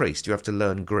become a priest, you have to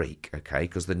learn Greek, okay,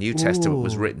 because the New Testament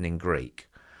was written in Greek.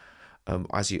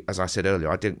 As I said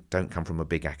earlier, I don't come from a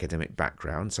big academic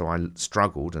background, so I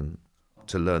struggled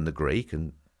to learn the Greek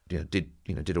and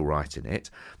did all right in it.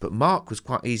 But Mark was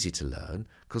quite easy to learn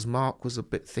because Mark was a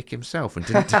bit thick himself and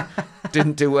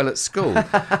didn't do well at school.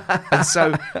 And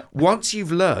so once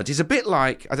you've learned, it's a bit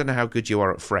like, I don't know how good you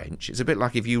are at French. It's a bit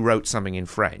like if you wrote something in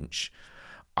French.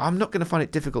 I'm not going to find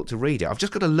it difficult to read it. I've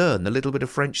just got to learn the little bit of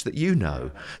French that you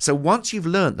know. So once you've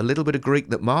learnt the little bit of Greek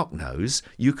that Mark knows,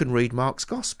 you can read Mark's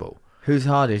Gospel. Who's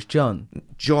hardest, John?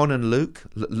 John and Luke.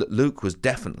 Luke was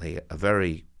definitely a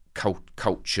very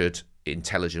cultured,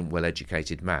 intelligent,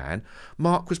 well-educated man.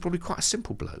 Mark was probably quite a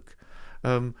simple bloke.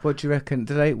 What do you reckon?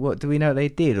 What do we know they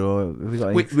did, or have we got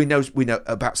any... we know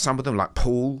about some of them, like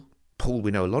Paul. Paul,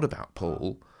 we know a lot about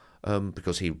Paul.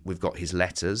 Because we've got his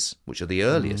letters, which are the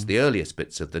earliest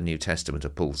bits of the New Testament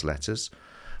of Paul's letters,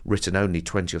 written only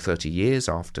 20 or 30 years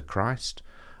after Christ.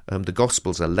 The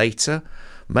Gospels are later,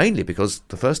 mainly because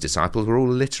the first disciples were all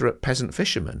illiterate peasant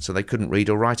fishermen, so they couldn't read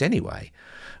or write anyway.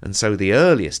 And so the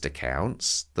earliest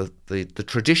accounts, the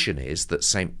tradition is that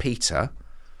St. Peter,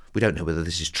 we don't know whether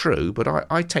this is true, but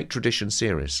I take tradition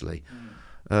seriously.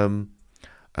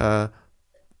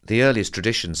 The earliest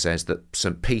tradition says that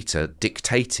St. Peter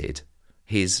dictated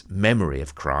his memory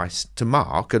of Christ to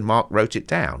Mark, and Mark wrote it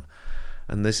down.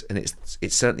 And it's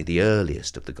certainly the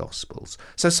earliest of the Gospels.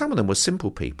 So some of them were simple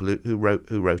people who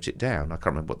wrote it down. I can't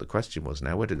remember what the question was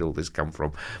now. Where did all this come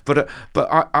from? But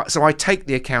I take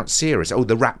the account serious. Oh,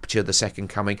 the rapture, the second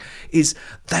coming, is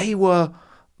they were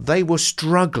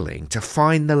struggling to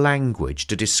find the language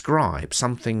to describe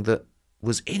something that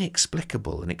was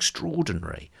inexplicable and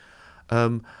extraordinary.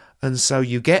 And so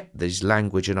you get these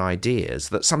language and ideas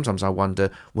that sometimes I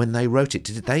wonder, when they wrote it,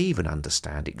 did they even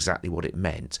understand exactly what it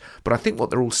meant? But I think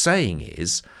what they're all saying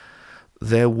is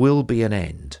there will be an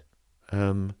end.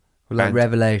 Like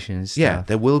Revelations. Yeah,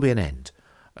 there will be an end.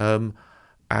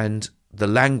 And the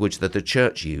language that the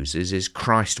church uses is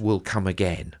Christ will come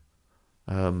again.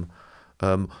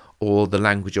 Or the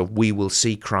language of we will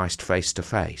see Christ face to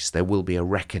face. There will be a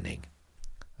reckoning.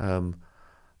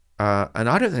 And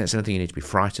I don't think that's anything we need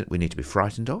to be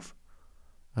frightened of.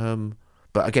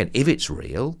 But again, if it's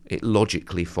real, it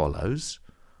logically follows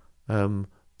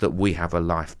that we have a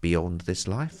life beyond this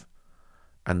life,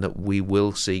 and that we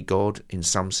will see God in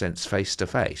some sense face to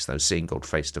face. Though seeing God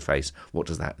face to face, what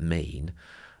does that mean?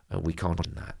 We can't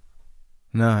do that.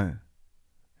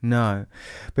 No.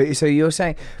 But so you're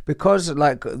saying, because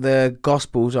like the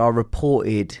Gospels are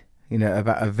reported,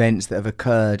 about events that have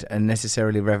occurred, and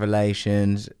necessarily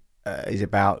Revelations is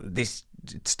about this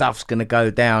stuff's going to go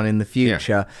down in the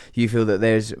future, you feel that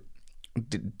there's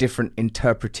different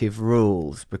interpretive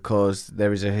rules because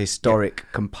there is a historic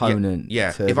component.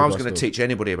 Yeah. To if the I was going to Gospels. teach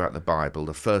anybody about the Bible,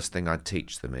 the first thing I'd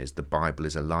teach them is the Bible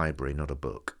is a library, not a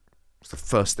book. It's the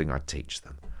first thing I'd teach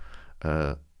them.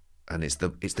 And it's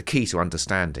the key to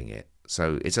understanding it.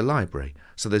 So it's a library.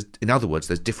 So in other words,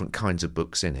 there's different kinds of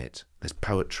books in it. There's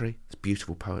poetry, there's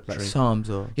beautiful poetry. Like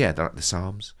Psalms or... Yeah, they're like the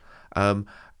Psalms.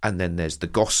 And then there's the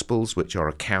Gospels, which are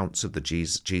accounts of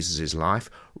Jesus' life,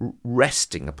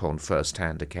 resting upon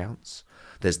first-hand accounts.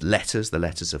 There's letters, the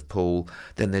letters of Paul.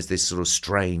 Then there's this sort of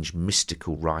strange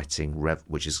mystical writing,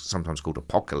 which is sometimes called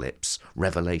Apocalypse,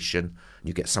 Revelation.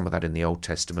 You get some of that in the Old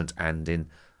Testament and in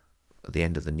the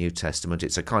end of the New Testament.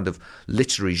 It's a kind of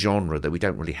literary genre that we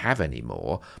don't really have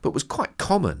anymore, but was quite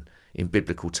common in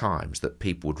biblical times, that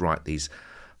people would write these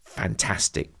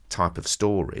fantastic type of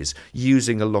stories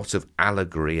using a lot of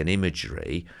allegory and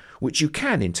imagery, which you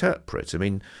can interpret. I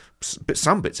mean,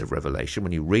 some bits of Revelation,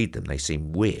 when you read them, they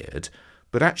seem weird,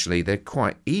 but actually they're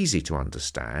quite easy to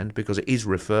understand because it is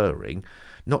referring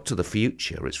not to the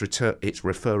future, it's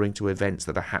referring to events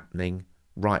that are happening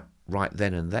right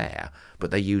then and there,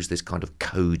 but they use this kind of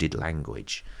coded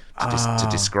language to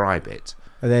describe it.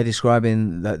 Are they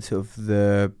describing that sort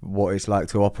of what it's like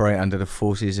to operate under the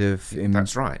forces of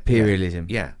That's right. imperialism?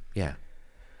 Yeah.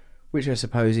 Which I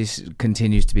suppose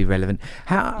continues to be relevant.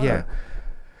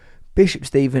 Bishop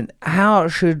Stephen, how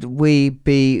should we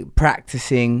be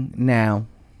practicing now?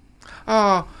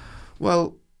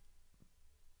 Well,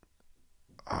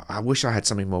 I wish I had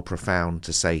something more profound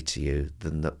to say to you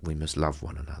than that we must love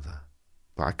one another.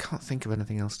 But I can't think of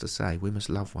anything else to say. We must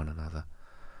love one another.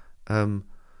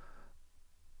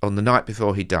 On the night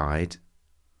before he died,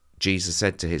 Jesus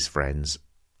said to his friends,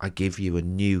 I give you a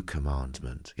new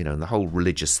commandment. And the whole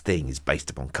religious thing is based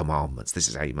upon commandments. This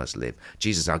is how you must live.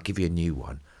 Jesus, I'll give you a new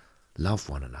one. Love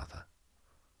one another.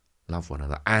 Love one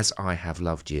another. As I have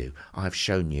loved you, I have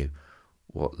shown you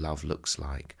what love looks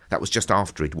like. That was just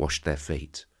after he'd washed their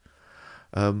feet.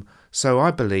 So I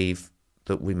believe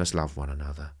that we must love one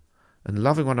another. And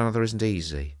loving one another isn't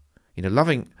easy.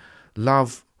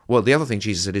 Well, the other thing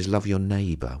Jesus said is love your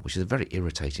neighbour, which is a very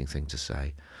irritating thing to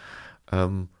say,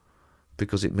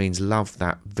 because it means love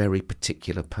that very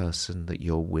particular person that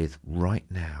you're with right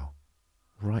now.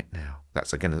 Right now.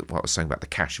 That's, again, what I was saying about the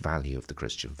cash value of the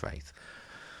Christian faith.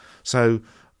 So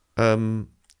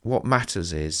what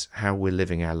matters is how we're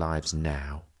living our lives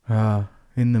now.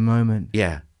 In the moment.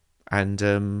 Yeah, and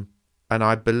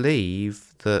I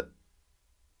believe that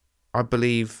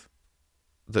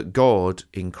God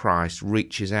in Christ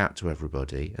reaches out to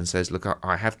everybody and says, "Look,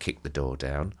 I have kicked the door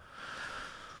down.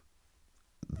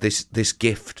 This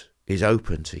gift is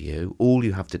open to you. All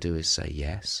you have to do is say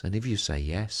yes, and if you say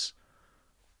yes,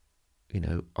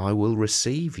 I will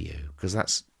receive you,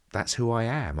 because that's who I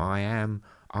am. I am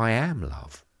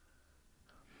love."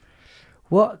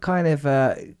 What kind of?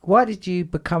 Why did you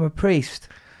become a priest?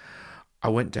 I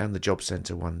went down the job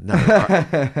centre one. No.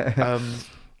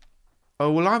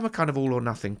 I'm a kind of all or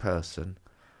nothing person.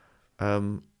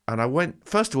 And I went,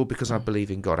 first of all, because I believe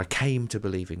in God. I came to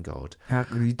believe in God. What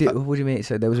do you mean?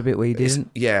 So there was a bit where you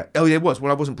didn't? Yeah. Oh, there was.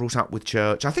 Well, I wasn't brought up with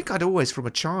church. I think I'd always, from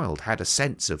a child, had a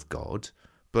sense of God.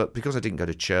 But because I didn't go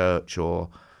to church, or,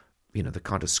 the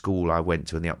kind of school I went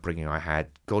to and the upbringing I had,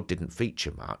 God didn't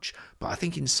feature much. But I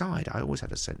think inside I always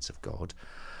had a sense of God.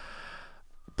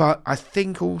 But I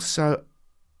think also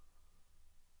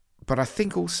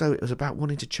it was about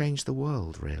wanting to change the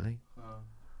world, really.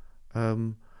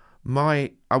 I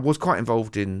was quite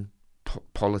involved in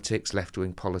politics,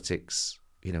 left-wing politics,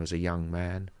 as a young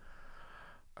man.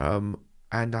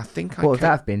 And I think what would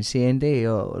that have been, CND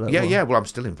or? Yeah. Well, I'm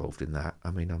still involved in that.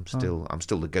 I mean, I'm still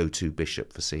the go-to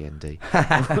bishop for CND.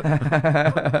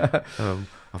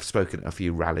 I've spoken at a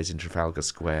few rallies in Trafalgar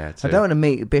Square. I don't want to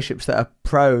meet bishops that are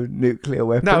pro-nuclear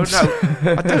weapons. No,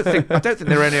 I don't think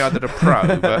there are any that are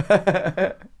pro.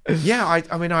 But yeah,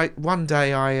 one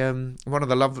day one of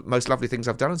the most lovely things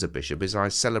I've done as a bishop is I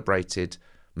celebrated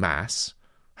Mass,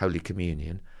 Holy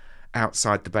Communion,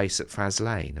 outside the base at Faz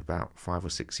Lane about 5 or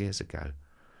 6 years ago,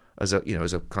 as a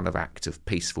kind of act of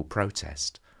peaceful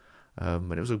protest,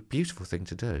 and it was a beautiful thing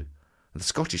to do. And the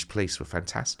Scottish police were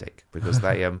fantastic, because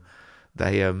they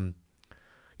don't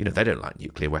like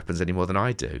nuclear weapons any more than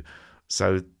I do,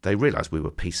 so they realised we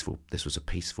were peaceful. This was a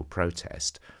peaceful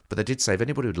protest, but they did say, if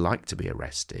anybody would like to be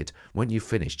arrested, when you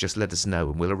finish, just let us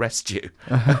know and we'll arrest you.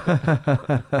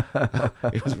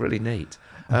 It was really neat.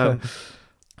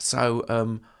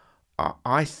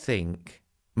 I think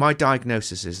my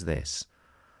diagnosis is this: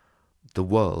 the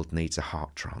world needs a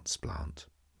heart transplant.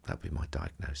 That'd be my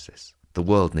diagnosis. The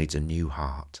world needs a new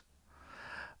heart.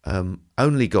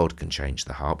 Only God can change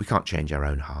the heart. We can't change our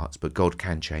own hearts, but God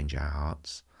can change our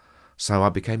hearts. So I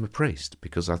became a priest,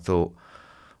 because I thought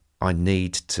I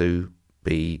can't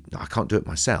do it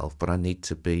myself, but I need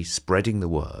to be spreading the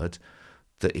word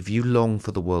that if you long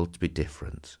for the world to be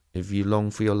different, if you long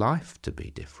for your life to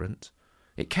be different,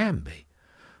 it can be,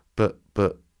 but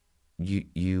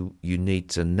you need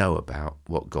to know about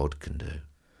what God can do.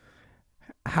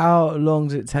 How long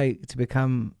does it take to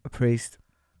become a priest?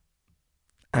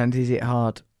 And is it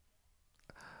hard?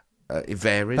 It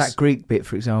varies. That Greek bit,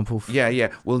 for example.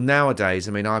 Yeah. Well, nowadays,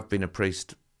 I've been a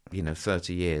priest,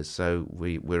 30 years, so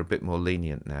we're a bit more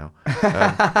lenient now.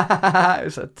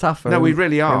 It's a tougher. No, we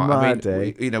really are.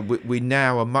 We we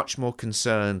now are much more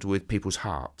concerned with people's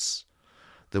hearts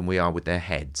than we are with their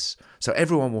heads. So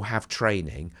everyone will have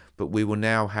training, but we will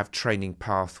now have training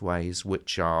pathways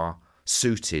which are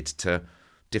suited to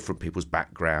different people's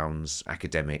backgrounds,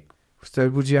 academic. So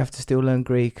would you have to still learn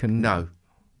Greek? No.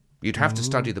 You'd have to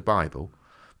study the Bible,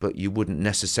 but you wouldn't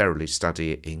necessarily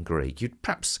study it in Greek. You'd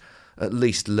perhaps at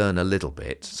least learn a little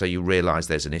bit, so you realise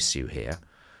there's an issue here.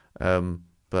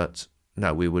 But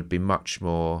no, we would be much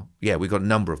more... Yeah, we've got a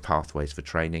number of pathways for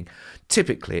training.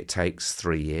 Typically it takes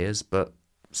 3 years, but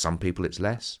some people it's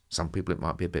less. Some people it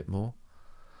might be a bit more.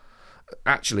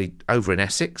 Actually, over in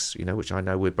Essex, which I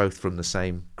know we're both from the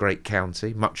same great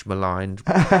county, much maligned,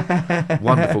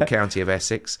 wonderful county of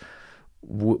Essex,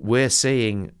 we're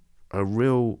seeing a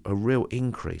real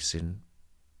increase in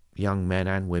young men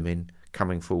and women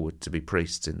coming forward to be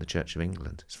priests in the Church of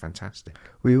England. It's fantastic.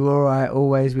 Were you all right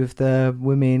always with the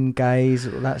women, gays,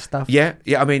 all that stuff? Yeah.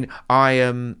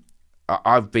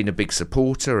 I've been a big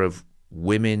supporter of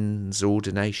women's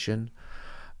ordination.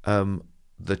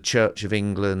 The Church of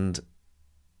England,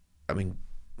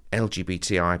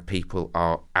 LGBTI people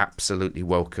are absolutely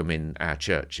welcome in our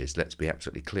churches. Let's be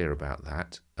absolutely clear about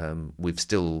that. We've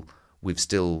still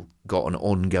got an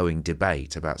ongoing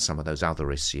debate about some of those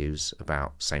other issues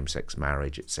about same-sex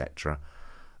marriage, etc.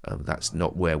 That's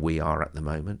not where we are at the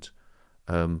moment.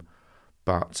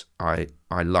 But I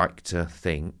like to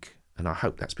think, and I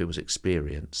hope that's people's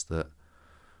experience, that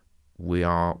we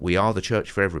are the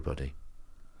church for everybody.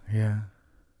 Yeah.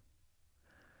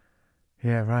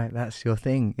 Yeah, right. That's your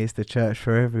thing. It's the church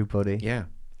for everybody. Yeah.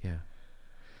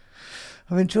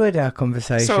 I've enjoyed our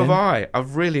conversation. So have I.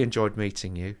 I've really enjoyed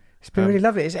meeting you. It's been really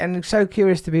lovely. And so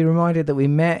curious to be reminded that we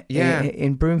met Yeah.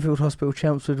 in Broomfield Hospital,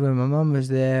 Chelmsford, when my mum was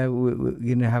there,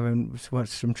 having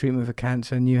some treatment for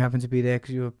cancer, and you happened to be there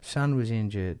because your son was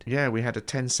injured. Yeah, we had a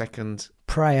 10-second...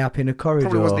 Pray up in a corridor.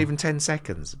 Probably wasn't even 10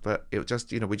 seconds, but it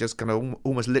just, we just kind of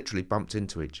almost literally bumped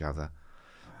into each other.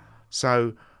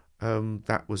 So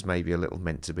that was maybe a little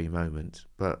meant to be moment.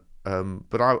 But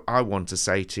I want to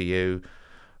say to you,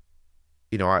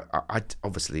 I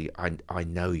obviously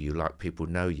know you like people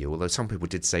know you. Although some people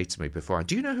did say to me before,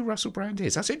 "Do you know who Russell Brand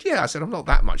is?" I said, "Yeah." I said, "I'm not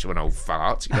that much of an old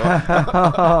fart."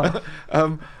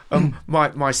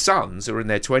 My sons, who are in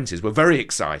their 20s, were very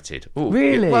excited. Ooh,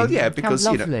 really? Well, yeah, because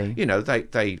how lovely.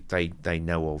 they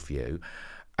know of you.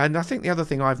 And I think the other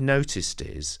thing I've noticed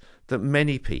is that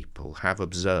many people have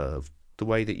observed the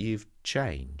way that you've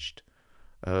changed.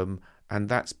 And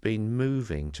that's been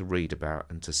moving to read about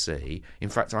and to see. In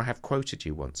fact, I have quoted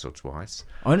you once or twice.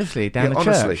 Honestly, down the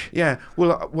honestly, church. Yeah.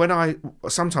 Well, when I'm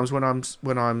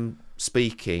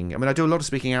speaking, I mean, I do a lot of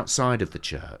speaking outside of the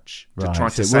church. Right, try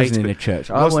so to it say wasn't in a church.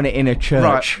 I want it in a church.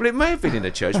 Right, well, it may have been in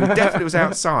a church, but it definitely was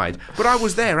outside. But I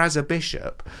was there as a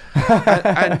bishop.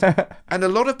 And a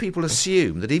lot of people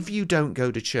assume that if you don't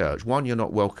go to church, one, you're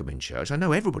not welcome in church. I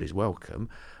know everybody's welcome.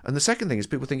 And the second thing is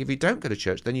people think if you don't go to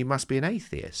church, then you must be an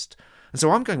atheist. And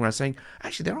so I'm going around saying,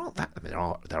 actually, there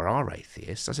are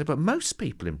atheists. I said, but most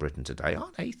people in Britain today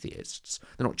aren't atheists.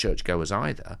 They're not churchgoers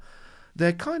either.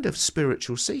 They're kind of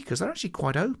spiritual seekers. They're actually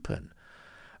quite open.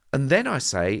 And then I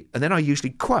usually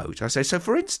quote. I say, so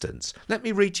for instance, let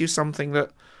me read you something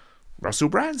that Russell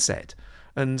Brand said.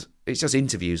 And it's just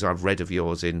interviews I've read of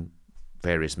yours in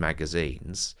various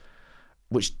magazines,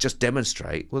 which just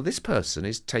demonstrate, well, this person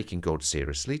is taking God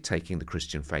seriously, taking the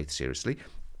Christian faith seriously.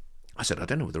 I said, I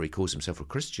don't know whether he calls himself a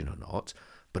Christian or not,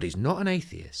 but he's not an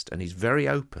atheist and he's very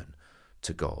open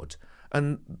to God.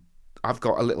 And I've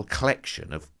got a little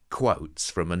collection of quotes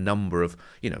from a number of,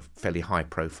 fairly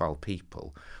high-profile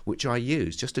people, which I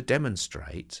use just to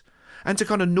demonstrate and to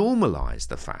kind of normalise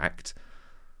the fact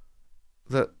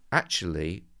that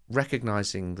actually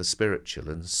recognising the spiritual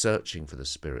and searching for the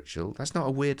spiritual, that's not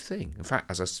a weird thing. In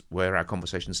fact, where our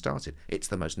conversation started, it's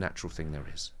the most natural thing there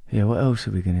is. Yeah, what else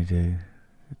are we going to do?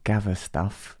 Gather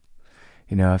stuff.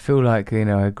 I feel like,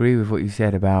 I agree with what you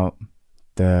said about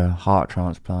the heart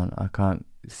transplant. I can't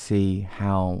see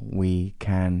how we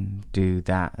can do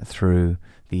that through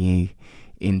the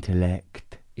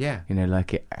intellect. Yeah.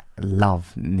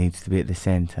 Love needs to be at the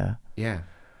centre. Yeah.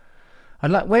 I'd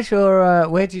like. Where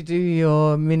do you do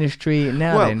your ministry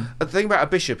now? Well, then? the thing about a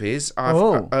bishop is I've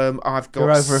got you're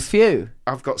over a few.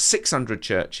 I've got 600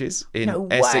 churches in No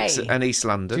Essex way. and East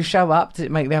London. Do you show up? Does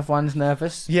it make the other ones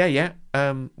nervous? Yeah.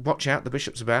 Watch out, the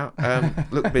bishop's about.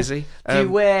 Look busy. Do you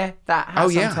wear that hat? Oh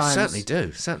yeah, sometimes?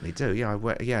 certainly do. Yeah, I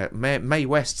wear. Yeah, Mae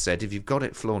West said, "If you've got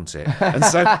it, flaunt it." And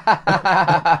so, so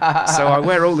I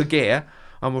wear all the gear.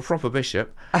 I'm a proper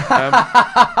bishop, so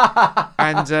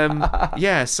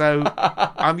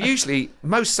I'm usually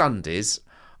most Sundays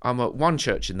I'm at one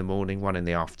church in the morning, one in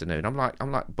the afternoon. I'm like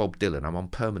Bob Dylan. I'm on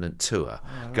permanent tour,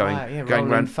 going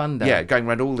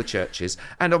around all the churches,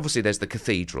 and obviously there's the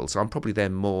cathedral. So I'm probably there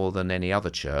more than any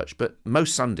other church. But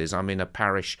most Sundays I'm in a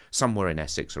parish somewhere in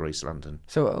Essex or East London.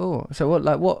 So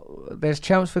what? There's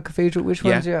Chelmsford Cathedral. Which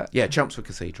one's your? Yeah, Chelmsford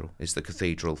Cathedral is the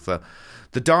cathedral for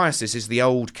the diocese. Is the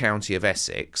old county of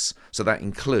Essex, so that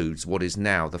includes what is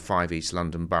now the 5 East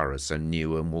London boroughs: so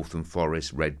Newham, Waltham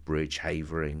Forest, Redbridge,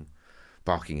 Havering,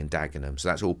 Barking and Dagenham. So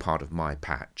that's all part of my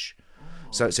patch.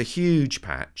 So it's a huge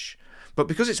patch. But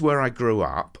because it's where I grew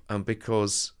up, and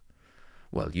because,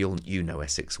 well, you know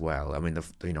Essex well. I mean,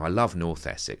 I love North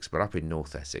Essex, but up in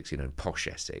North Essex, posh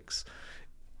Essex,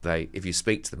 if you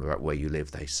speak to them about where you live,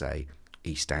 they say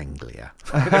East Anglia.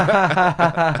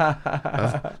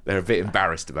 They're a bit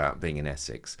embarrassed about being in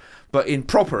Essex. But in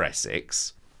proper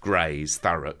Essex, Grays,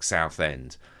 Thurrock,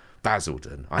 Southend,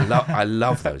 Basildon, I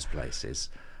love those places.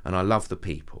 And I love the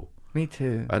people. Me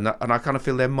too. And I kind of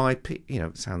feel they're my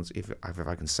it sounds, if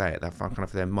I can say it, I kind of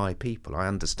feel they're my people. I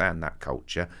understand that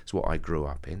culture. It's what I grew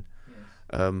up in.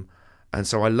 Yes. And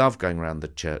so I love going around the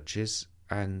churches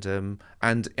and in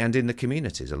the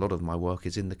communities. A lot of my work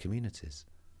is in the communities.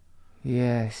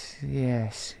 Yes.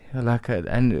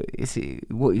 And it's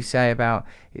what you say about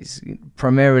it's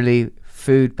primarily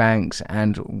food banks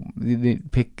and the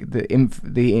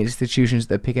institutions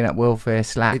that are picking up welfare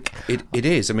slack. It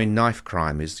is. I mean, knife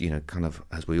crime is kind of,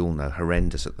 as we all know,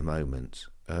 horrendous at the moment.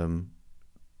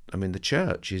 I mean, the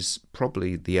church is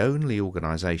probably the only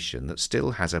organisation that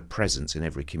still has a presence in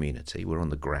every community. We're on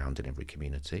the ground in every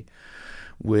community.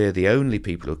 We're the only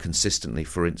people who are consistently,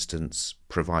 for instance,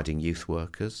 providing youth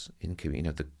workers in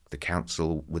The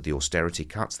council, with the austerity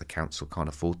cuts, the council can't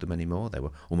afford them anymore. They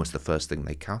were almost the first thing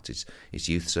they cut is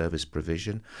youth service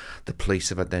provision. The police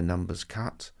have had their numbers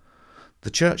cut.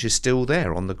 The church is still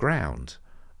there on the ground.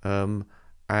 And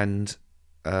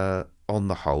on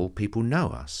the whole, people know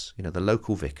us. You know, the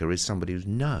local vicar is somebody who's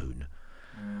known.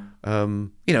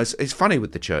 You know, it's funny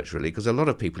with the church, really, because a lot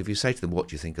of people, if you say to them, what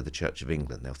do you think of the Church of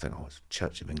England? They'll think,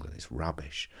 Church of England is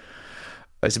rubbish.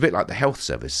 It's a bit like the health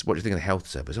service. What do you think of the health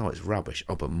service? Oh, it's rubbish.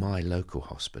 Oh, but my local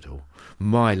hospital,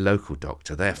 my local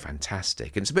doctor, they're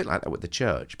fantastic. And it's a bit like that with the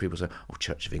church. People say, oh,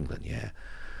 Church of England, yeah,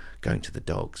 going to the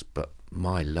dogs. But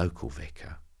my local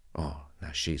vicar, oh,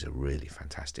 now she's a really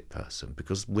fantastic person,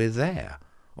 because we're there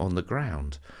on the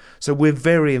ground. So we're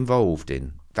very involved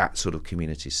in that sort of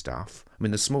community stuff. I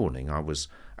mean, this morning I was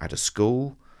at a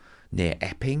school near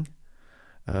Epping,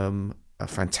 a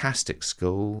fantastic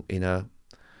school in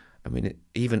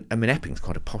Epping's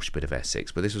quite a posh bit of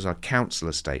Essex, but this was our council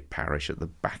estate parish at the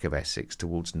back of Essex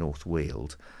towards North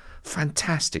Weald.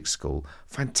 Fantastic school,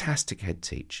 fantastic head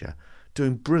teacher,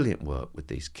 doing brilliant work with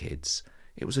these kids.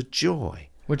 It was a joy.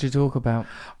 What did you talk about?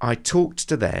 I talked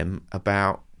to them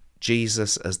about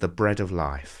Jesus as the bread of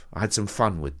life. I had some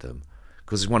fun with them,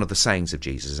 because one of the sayings of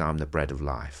Jesus is, I'm the bread of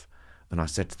life. And I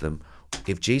said to them,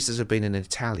 if Jesus had been an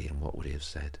Italian, what would he have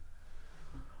said?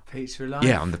 Pizza of life?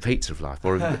 Yeah, I'm the pizza of life.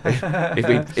 Or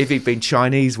if he'd been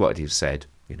Chinese, what would he have said?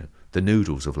 You know, the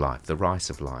noodles of life, the rice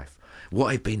of life.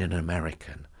 What had been an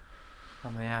American?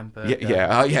 I'm the hamburger.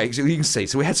 Yeah. You can see.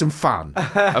 So we had some fun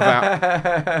about.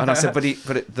 And I said,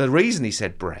 but the reason he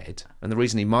said bread, and the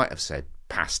reason he might have said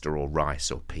pasta or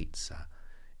rice or pizza,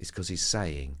 is because he's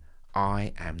saying,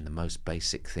 I am the most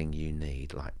basic thing you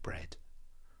need, like bread.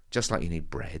 Just like you need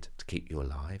bread to keep you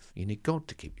alive, you need God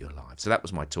to keep you alive. So that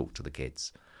was my talk to the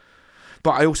kids.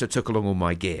 But I also took along all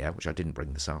my gear, which I didn't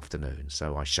bring this afternoon.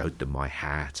 So I showed them my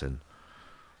hat and.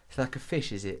 It's like a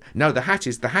fish, is it? No, the hat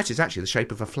is actually the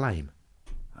shape of a flame.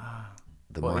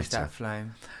 What is that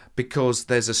flame? Because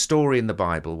there's a story in the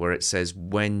Bible where it says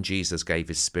when Jesus gave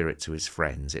his spirit to his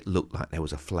friends, it looked like there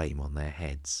was a flame on their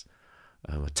heads,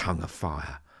 a tongue of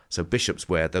fire. So bishops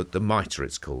wear the mitre.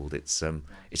 It's called. It's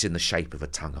in the shape of a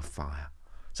tongue of fire.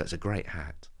 So it's a great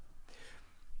hat.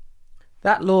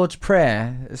 That Lord's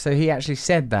Prayer. So he actually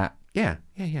said that. Yeah.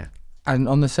 And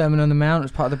on the Sermon on the Mount,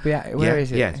 as part of the where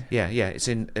is it? Yeah.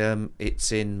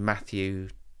 It's in Matthew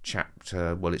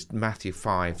chapter. Well, it's Matthew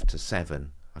 5 to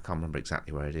 7. I can't remember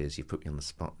exactly where it is. You put me on the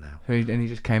spot now. And he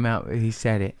just came out. He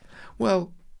said it.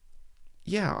 Well,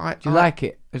 yeah. Do you like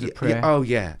it as a prayer?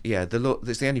 Yeah. The Lord.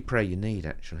 It's the only prayer you need,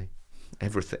 actually.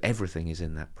 Everything is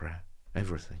in that prayer.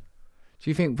 Everything. Do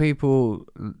you think people?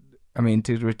 I mean,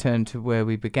 to return to where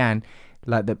we began,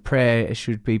 like that prayer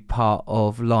should be part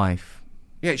of life.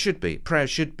 Yeah, it should be. Prayer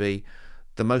should be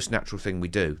the most natural thing we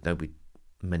do. Though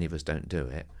many of us don't do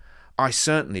it. I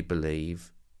certainly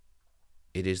believe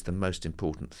it is the most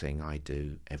important thing I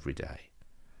do every day.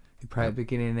 You pray at the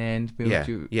beginning and end.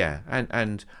 Yeah.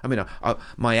 And I mean,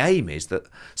 my aim is that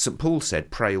St. Paul said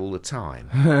pray all the time.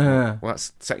 Well,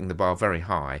 that's setting the bar very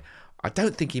high. I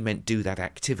don't think he meant do that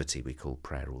activity we call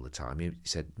prayer all the time. He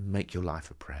said make your life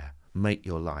a prayer. Make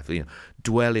your life,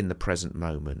 dwell in the present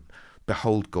moment.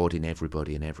 Behold God in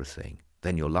everybody and everything.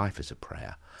 Then your life is a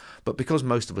prayer. But because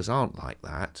most of us aren't like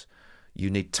that, you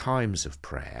need times of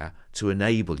prayer to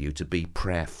enable you to be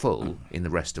prayerful in the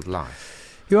rest of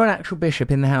life. You're an actual bishop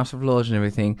in the House of Lords and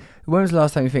everything. When was the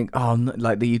last time you think,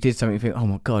 like that you did something, you think, oh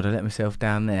my God, I let myself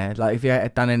down there? Like, have you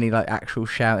done any like actual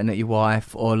shouting at your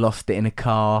wife or lost it in a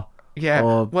car? Yeah,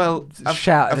 or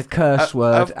shouted a curse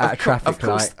word at a traffic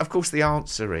light? Of course, the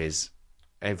answer is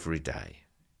every day.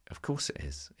 Of course it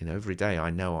is. Every day I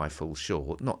know I fall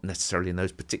short, not necessarily in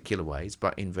those particular ways,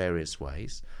 but in various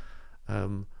ways.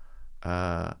 And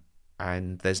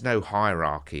there's no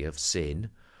hierarchy of sin.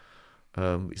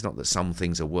 It's not that some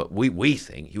things are worse. We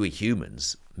think, we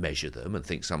humans measure them and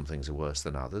think some things are worse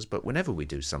than others, but whenever we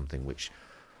do something which,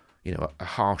 a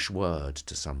harsh word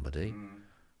to somebody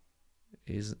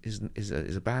is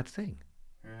a bad thing.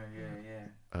 Yeah.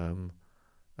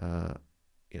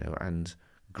 And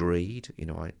greed,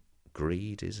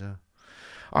 greed is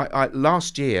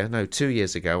last year, 2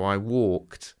 years ago,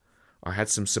 I had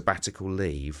some sabbatical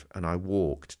leave and I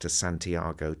walked to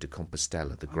Santiago de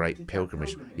Compostela, the great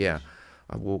pilgrimage. Yeah,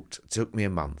 I walked. It took me a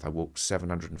month. I walked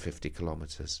 750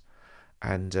 kilometres,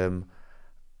 and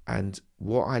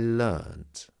what I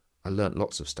learnt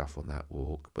lots of stuff on that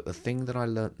walk. But the thing that I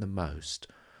learnt the most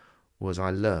was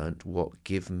I learnt what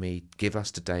give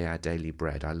us today our daily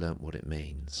bread. I learnt what it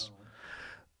means.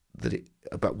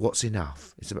 About what's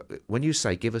enough. It's about, when you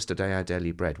say give us today our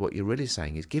daily bread, what you're really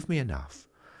saying is give me enough.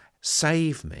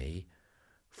 Save me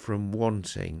from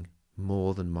wanting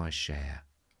more than my share.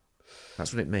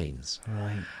 That's what it means.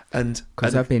 Right. And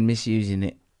Because I've been misusing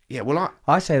it. yeah, well,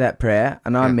 I say that prayer,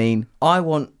 and I Yeah. mean, I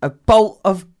want a bolt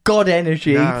of God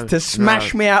energy No, to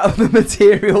smash no. me out of the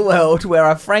material world where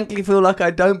I frankly feel like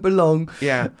I don't belong.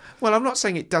 yeah. Well, I'm not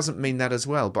saying it doesn't mean that as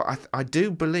well, but I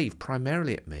do believe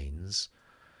primarily it means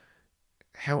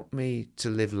help me to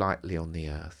live lightly on the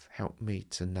earth. Help me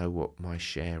to know what my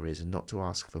share is and not to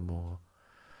ask for more.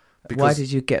 Why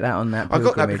did you get that on that I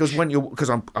got that pilgrimage? because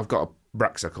I've got a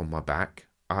rucksack on my back.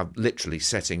 I'm literally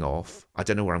setting off. I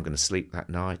don't know where I'm going to sleep that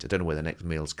night. I don't know where the next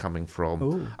meal's coming from.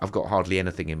 Ooh. I've got hardly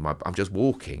anything in my... I'm just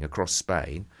walking across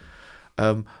Spain.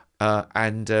 I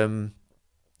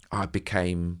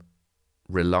became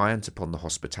reliant upon the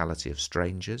hospitality of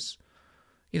strangers.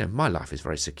 You know, my life is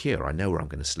very secure. I know where I'm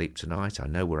going to sleep tonight. I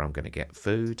know where I'm going to get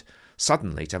food.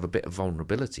 Suddenly, to have a bit of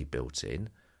vulnerability built in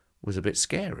was a bit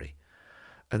scary.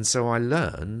 And so I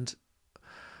learned...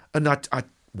 And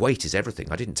weight is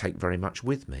everything. I didn't take very much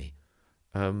with me.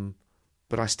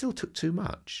 But I still took too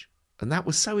much. And that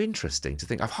was so interesting to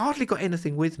think, I've hardly got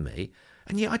anything with me,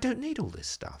 and yet I don't need all this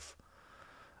stuff.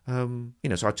 So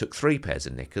I took 3 pairs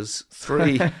of knickers,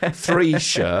 three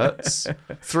shirts,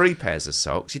 3 pairs of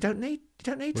socks. You don't need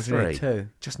 3. Two.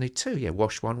 Just need 2. Yeah,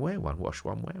 wash one, wear one. Wash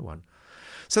one, wear one.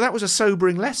 So that was a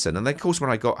sobering lesson. And then, of course, when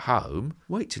I got home,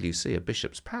 wait till you see a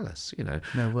bishop's palace.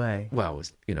 No way. Well,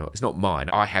 it's not mine.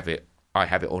 I have it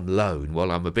on loan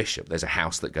while I'm a bishop. There's a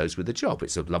house that goes with the job.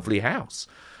 It's a lovely house.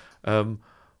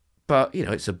 But,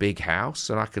 it's a big house,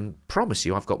 and I can promise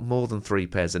you I've got more than 3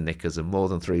 pairs of knickers and more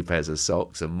than 3 pairs of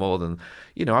socks and more than,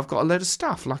 I've got a load of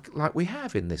stuff like we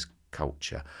have in this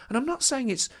culture. And I'm not saying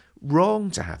it's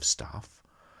wrong to have stuff,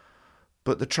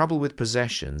 but the trouble with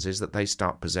possessions is that they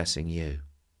start possessing you.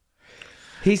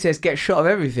 He says get shot of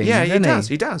everything. Yeah,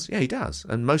 doesn't he does. Yeah, he does.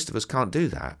 And most of us can't do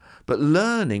that. But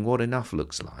learning what enough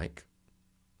looks like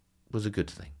was a good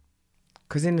thing.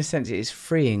 Because in a sense it is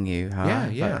freeing you, huh?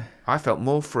 Yeah. I felt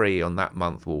more free on that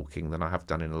month walking than I have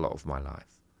done in a lot of my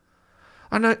life.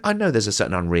 I know there's a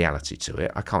certain unreality to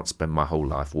it. I can't spend my whole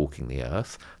life walking the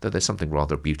earth, though there's something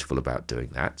rather beautiful about doing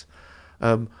that.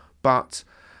 But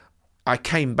I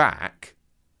came back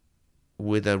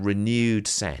with a renewed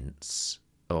sense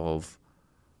of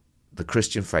the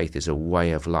Christian faith is a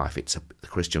way of life. The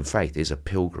Christian faith is a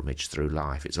pilgrimage through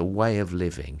life. It's a way of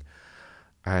living.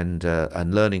 And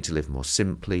learning to live more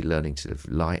simply, learning to live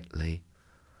lightly.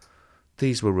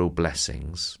 These were real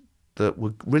blessings that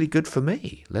were really good for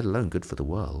me, let alone good for the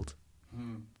world.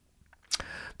 Mm.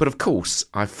 But of course,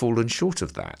 I've fallen short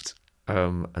of that.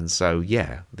 And so,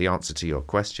 the answer to your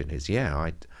question is,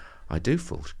 I do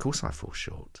fall. Of course I fall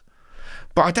short.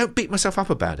 But I don't beat myself up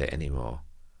about it anymore.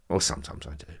 Or sometimes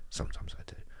I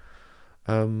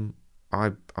do.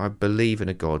 I believe in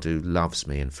a God who loves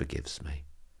me and forgives me.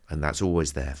 And that's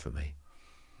always there for me.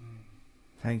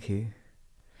 Thank you.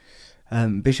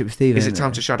 Bishop Stephen. Is it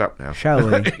time to shut up now? Shall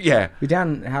we? Yeah. We're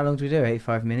down, how long do we do?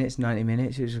 85 minutes, 90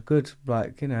 minutes? It was a good,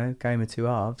 game of 2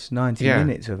 halves. 90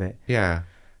 minutes of it. Yeah.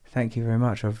 Thank you very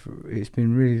much. It's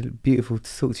been really beautiful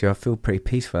to talk to you. I feel pretty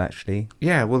peaceful, actually.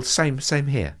 Yeah, well, same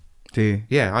here. Do you?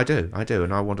 Yeah, I do.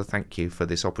 And I want to thank you for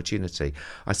this opportunity.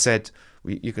 I said,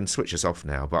 you can switch us off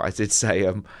now, but I did say...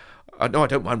 I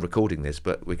don't mind recording this,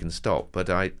 but we can stop. But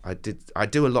I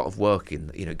do a lot of work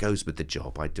it goes with the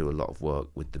job. I do a lot of work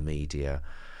with the media,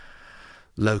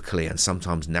 locally and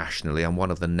sometimes nationally. I'm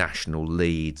one of the national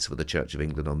leads for the Church of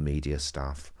England on media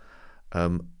stuff.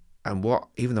 Even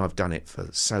though I've done it for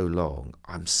so long,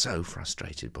 I'm so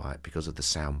frustrated by it because of the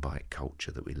soundbite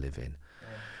culture that we live in,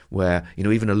 where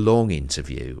even a long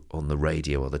interview on the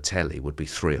radio or the telly would be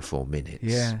 3 or 4 minutes.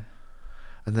 Yeah.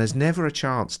 And there's never a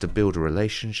chance to build a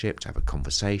relationship, to have a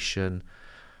conversation.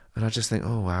 And I just think,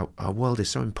 our world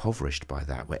is so impoverished by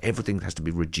that, where everything has to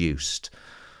be reduced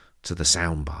to the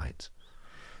soundbite.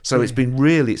 So it's been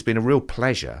a real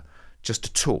pleasure just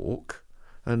to talk.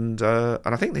 And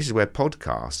I think this is where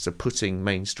podcasts are putting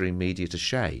mainstream media to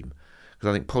shame. Because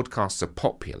I think podcasts are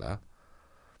popular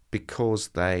because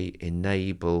they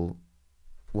enable,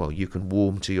 you can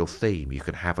warm to your theme, you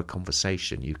can have a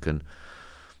conversation, you can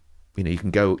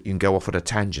go off at a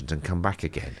tangent and come back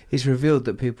again. It's revealed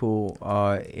that people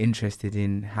are interested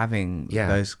in having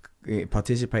those,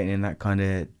 participating in that kind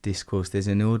of discourse. There's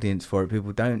an audience for it.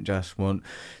 People don't just want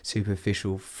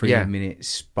superficial 3-minute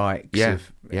spikes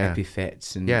of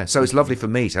epithets. So it's lovely for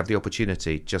me to have the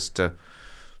opportunity just to,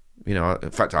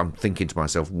 in fact, I'm thinking to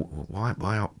myself, why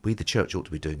aren't we, the church, ought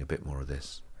to be doing a bit more of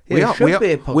this? There should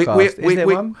be a podcast. Is there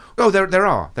one? Oh, there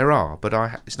are. But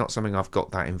it's not something I've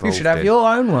got that involved in. You should have your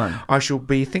own one. I shall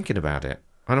be thinking about it.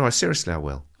 I know. Seriously, I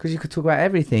will. Because you could talk about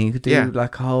everything. You could do Yeah.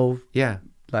 like a whole Yeah.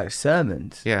 like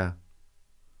sermons. Yeah.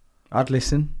 I'd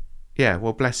listen. Yeah.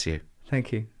 Well, bless you.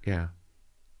 Thank you. Yeah.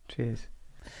 Cheers.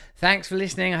 Thanks for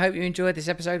listening. I hope you enjoyed this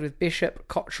episode with Bishop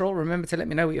Cottrell. Remember to let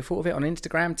me know what you thought of it on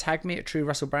Instagram. Tag me at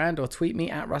TrueRussellBrand or tweet me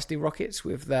at RustyRockets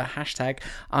with the hashtag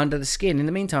 #UnderTheSkin. In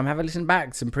the meantime, have a listen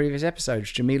back to some previous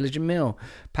episodes. Jamila Jamil,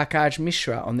 Pakaj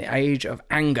Mishra on the age of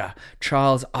anger,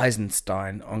 Charles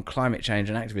Eisenstein on climate change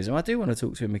and activism. I do want to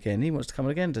talk to him again. He wants to come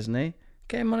on again, doesn't he?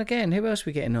 Get him on again. Who else are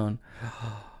we getting on?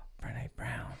 Brené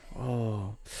Brown.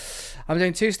 Oh. I'm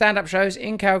doing 2 stand-up shows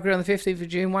in Calgary on the 15th of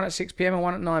June, one at 6 p.m. and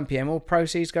one at 9 p.m. All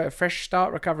proceeds go to Fresh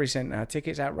Start Recovery Centre.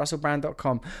 Tickets at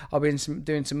russellbrand.com. I'll be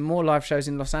doing some more live shows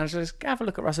in Los Angeles. Have a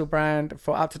look at Russell Brand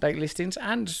for up-to-date listings.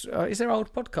 And is there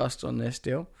old podcasts on there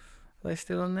still? Are they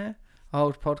still on there?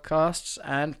 Old podcasts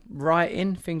and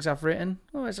writing, things I've written.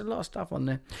 Oh, there's a lot of stuff on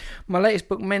there. My latest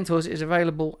book, Mentors, is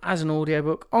available as an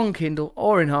audiobook on Kindle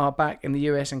or in hardback in the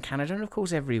US and Canada, and of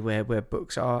course everywhere where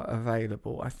books are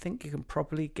available. I think you can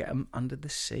probably get them under the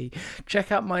sea.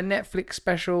 Check out my Netflix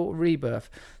special, Rebirth.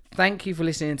 Thank you for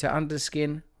listening to Under the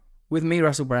Skin with me,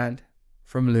 Russell Brand,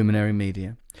 from Luminary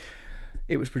Media.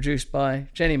 It was produced by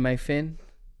Jenny May Finn.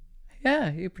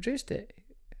 Yeah, you produced it.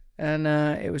 And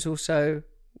it was also...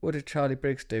 What did Charlie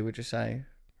Briggs do, would you say?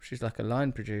 She's like a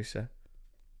line producer.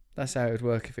 That's how it would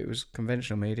work if it was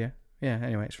conventional media. Yeah,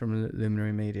 anyway, it's from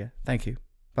Luminary Media. Thank you.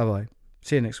 Bye-bye.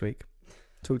 See you next week.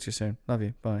 Talk to you soon. Love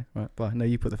you. Bye. Right, bye. No,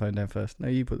 you put the phone down first. No,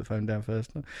 you put the phone down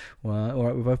first. One. All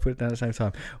right, we both put it down at the same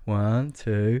time. 1,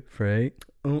 2, 3.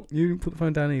 Oh, you didn't put the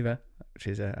phone down either. Which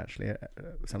is actually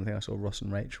something I saw Ross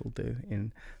and Rachel do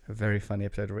in a very funny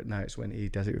episode of Written Notes when he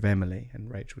does it with Emily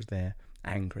and Rachel's there,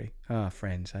 angry.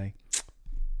 Friends, eh?